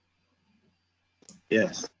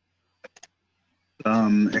 Yes.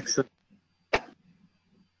 Except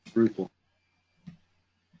Rupel.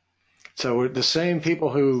 So we're the same people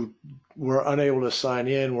who were unable to sign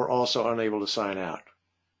in were also unable to sign out,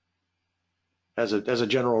 as a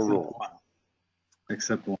general rule.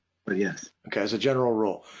 Except one, but yes. Okay, as a general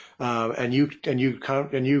rule, and you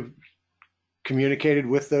communicated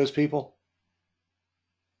with those people.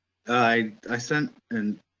 I sent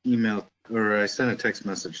an email, or I sent a text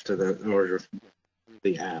message to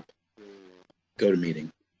the app,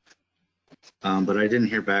 GoToMeeting, but I didn't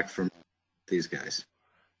hear back from these guys.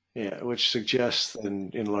 Yeah, which suggests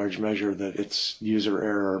in large measure that it's user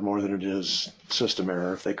error more than it is system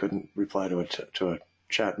error if they couldn't reply to a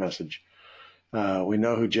chat message. We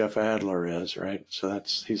know who Jeff Adler is, right? So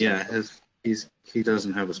he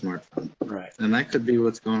doesn't have a smartphone, right? And that could be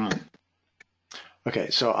what's going on. Okay,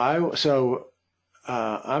 so I'm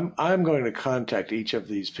going to contact each of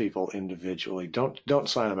these people individually. Don't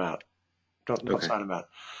sign them out. Don't sign them out.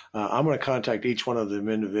 I'm going to contact each one of them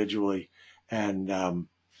individually and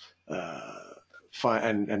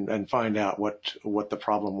find out what the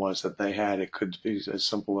problem was that they had. It could be as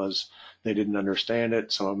simple as they didn't understand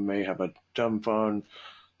it. Some of them may have a dumb phone.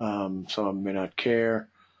 Some of them may not care.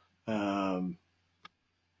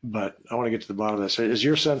 But I want to get to the bottom of this. Is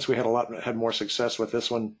your sense we had more success with this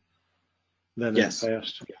one than in the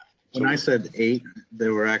past? When I said 8,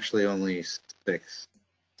 there were actually only 6,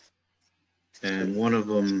 and one of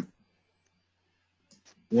them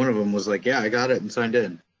was like, "Yeah, I got it and signed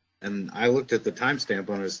in." And I looked at the timestamp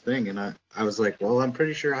on his thing, and I was like, "Well, I'm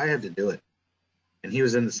pretty sure I had to do it." And he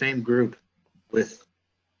was in the same group with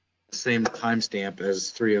the same timestamp as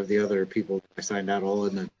 3 of the other people I signed out, all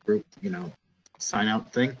in the group, sign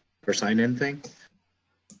out thing or sign in thing.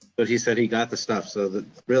 But he said he got the stuff, so that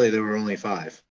really there were only 5.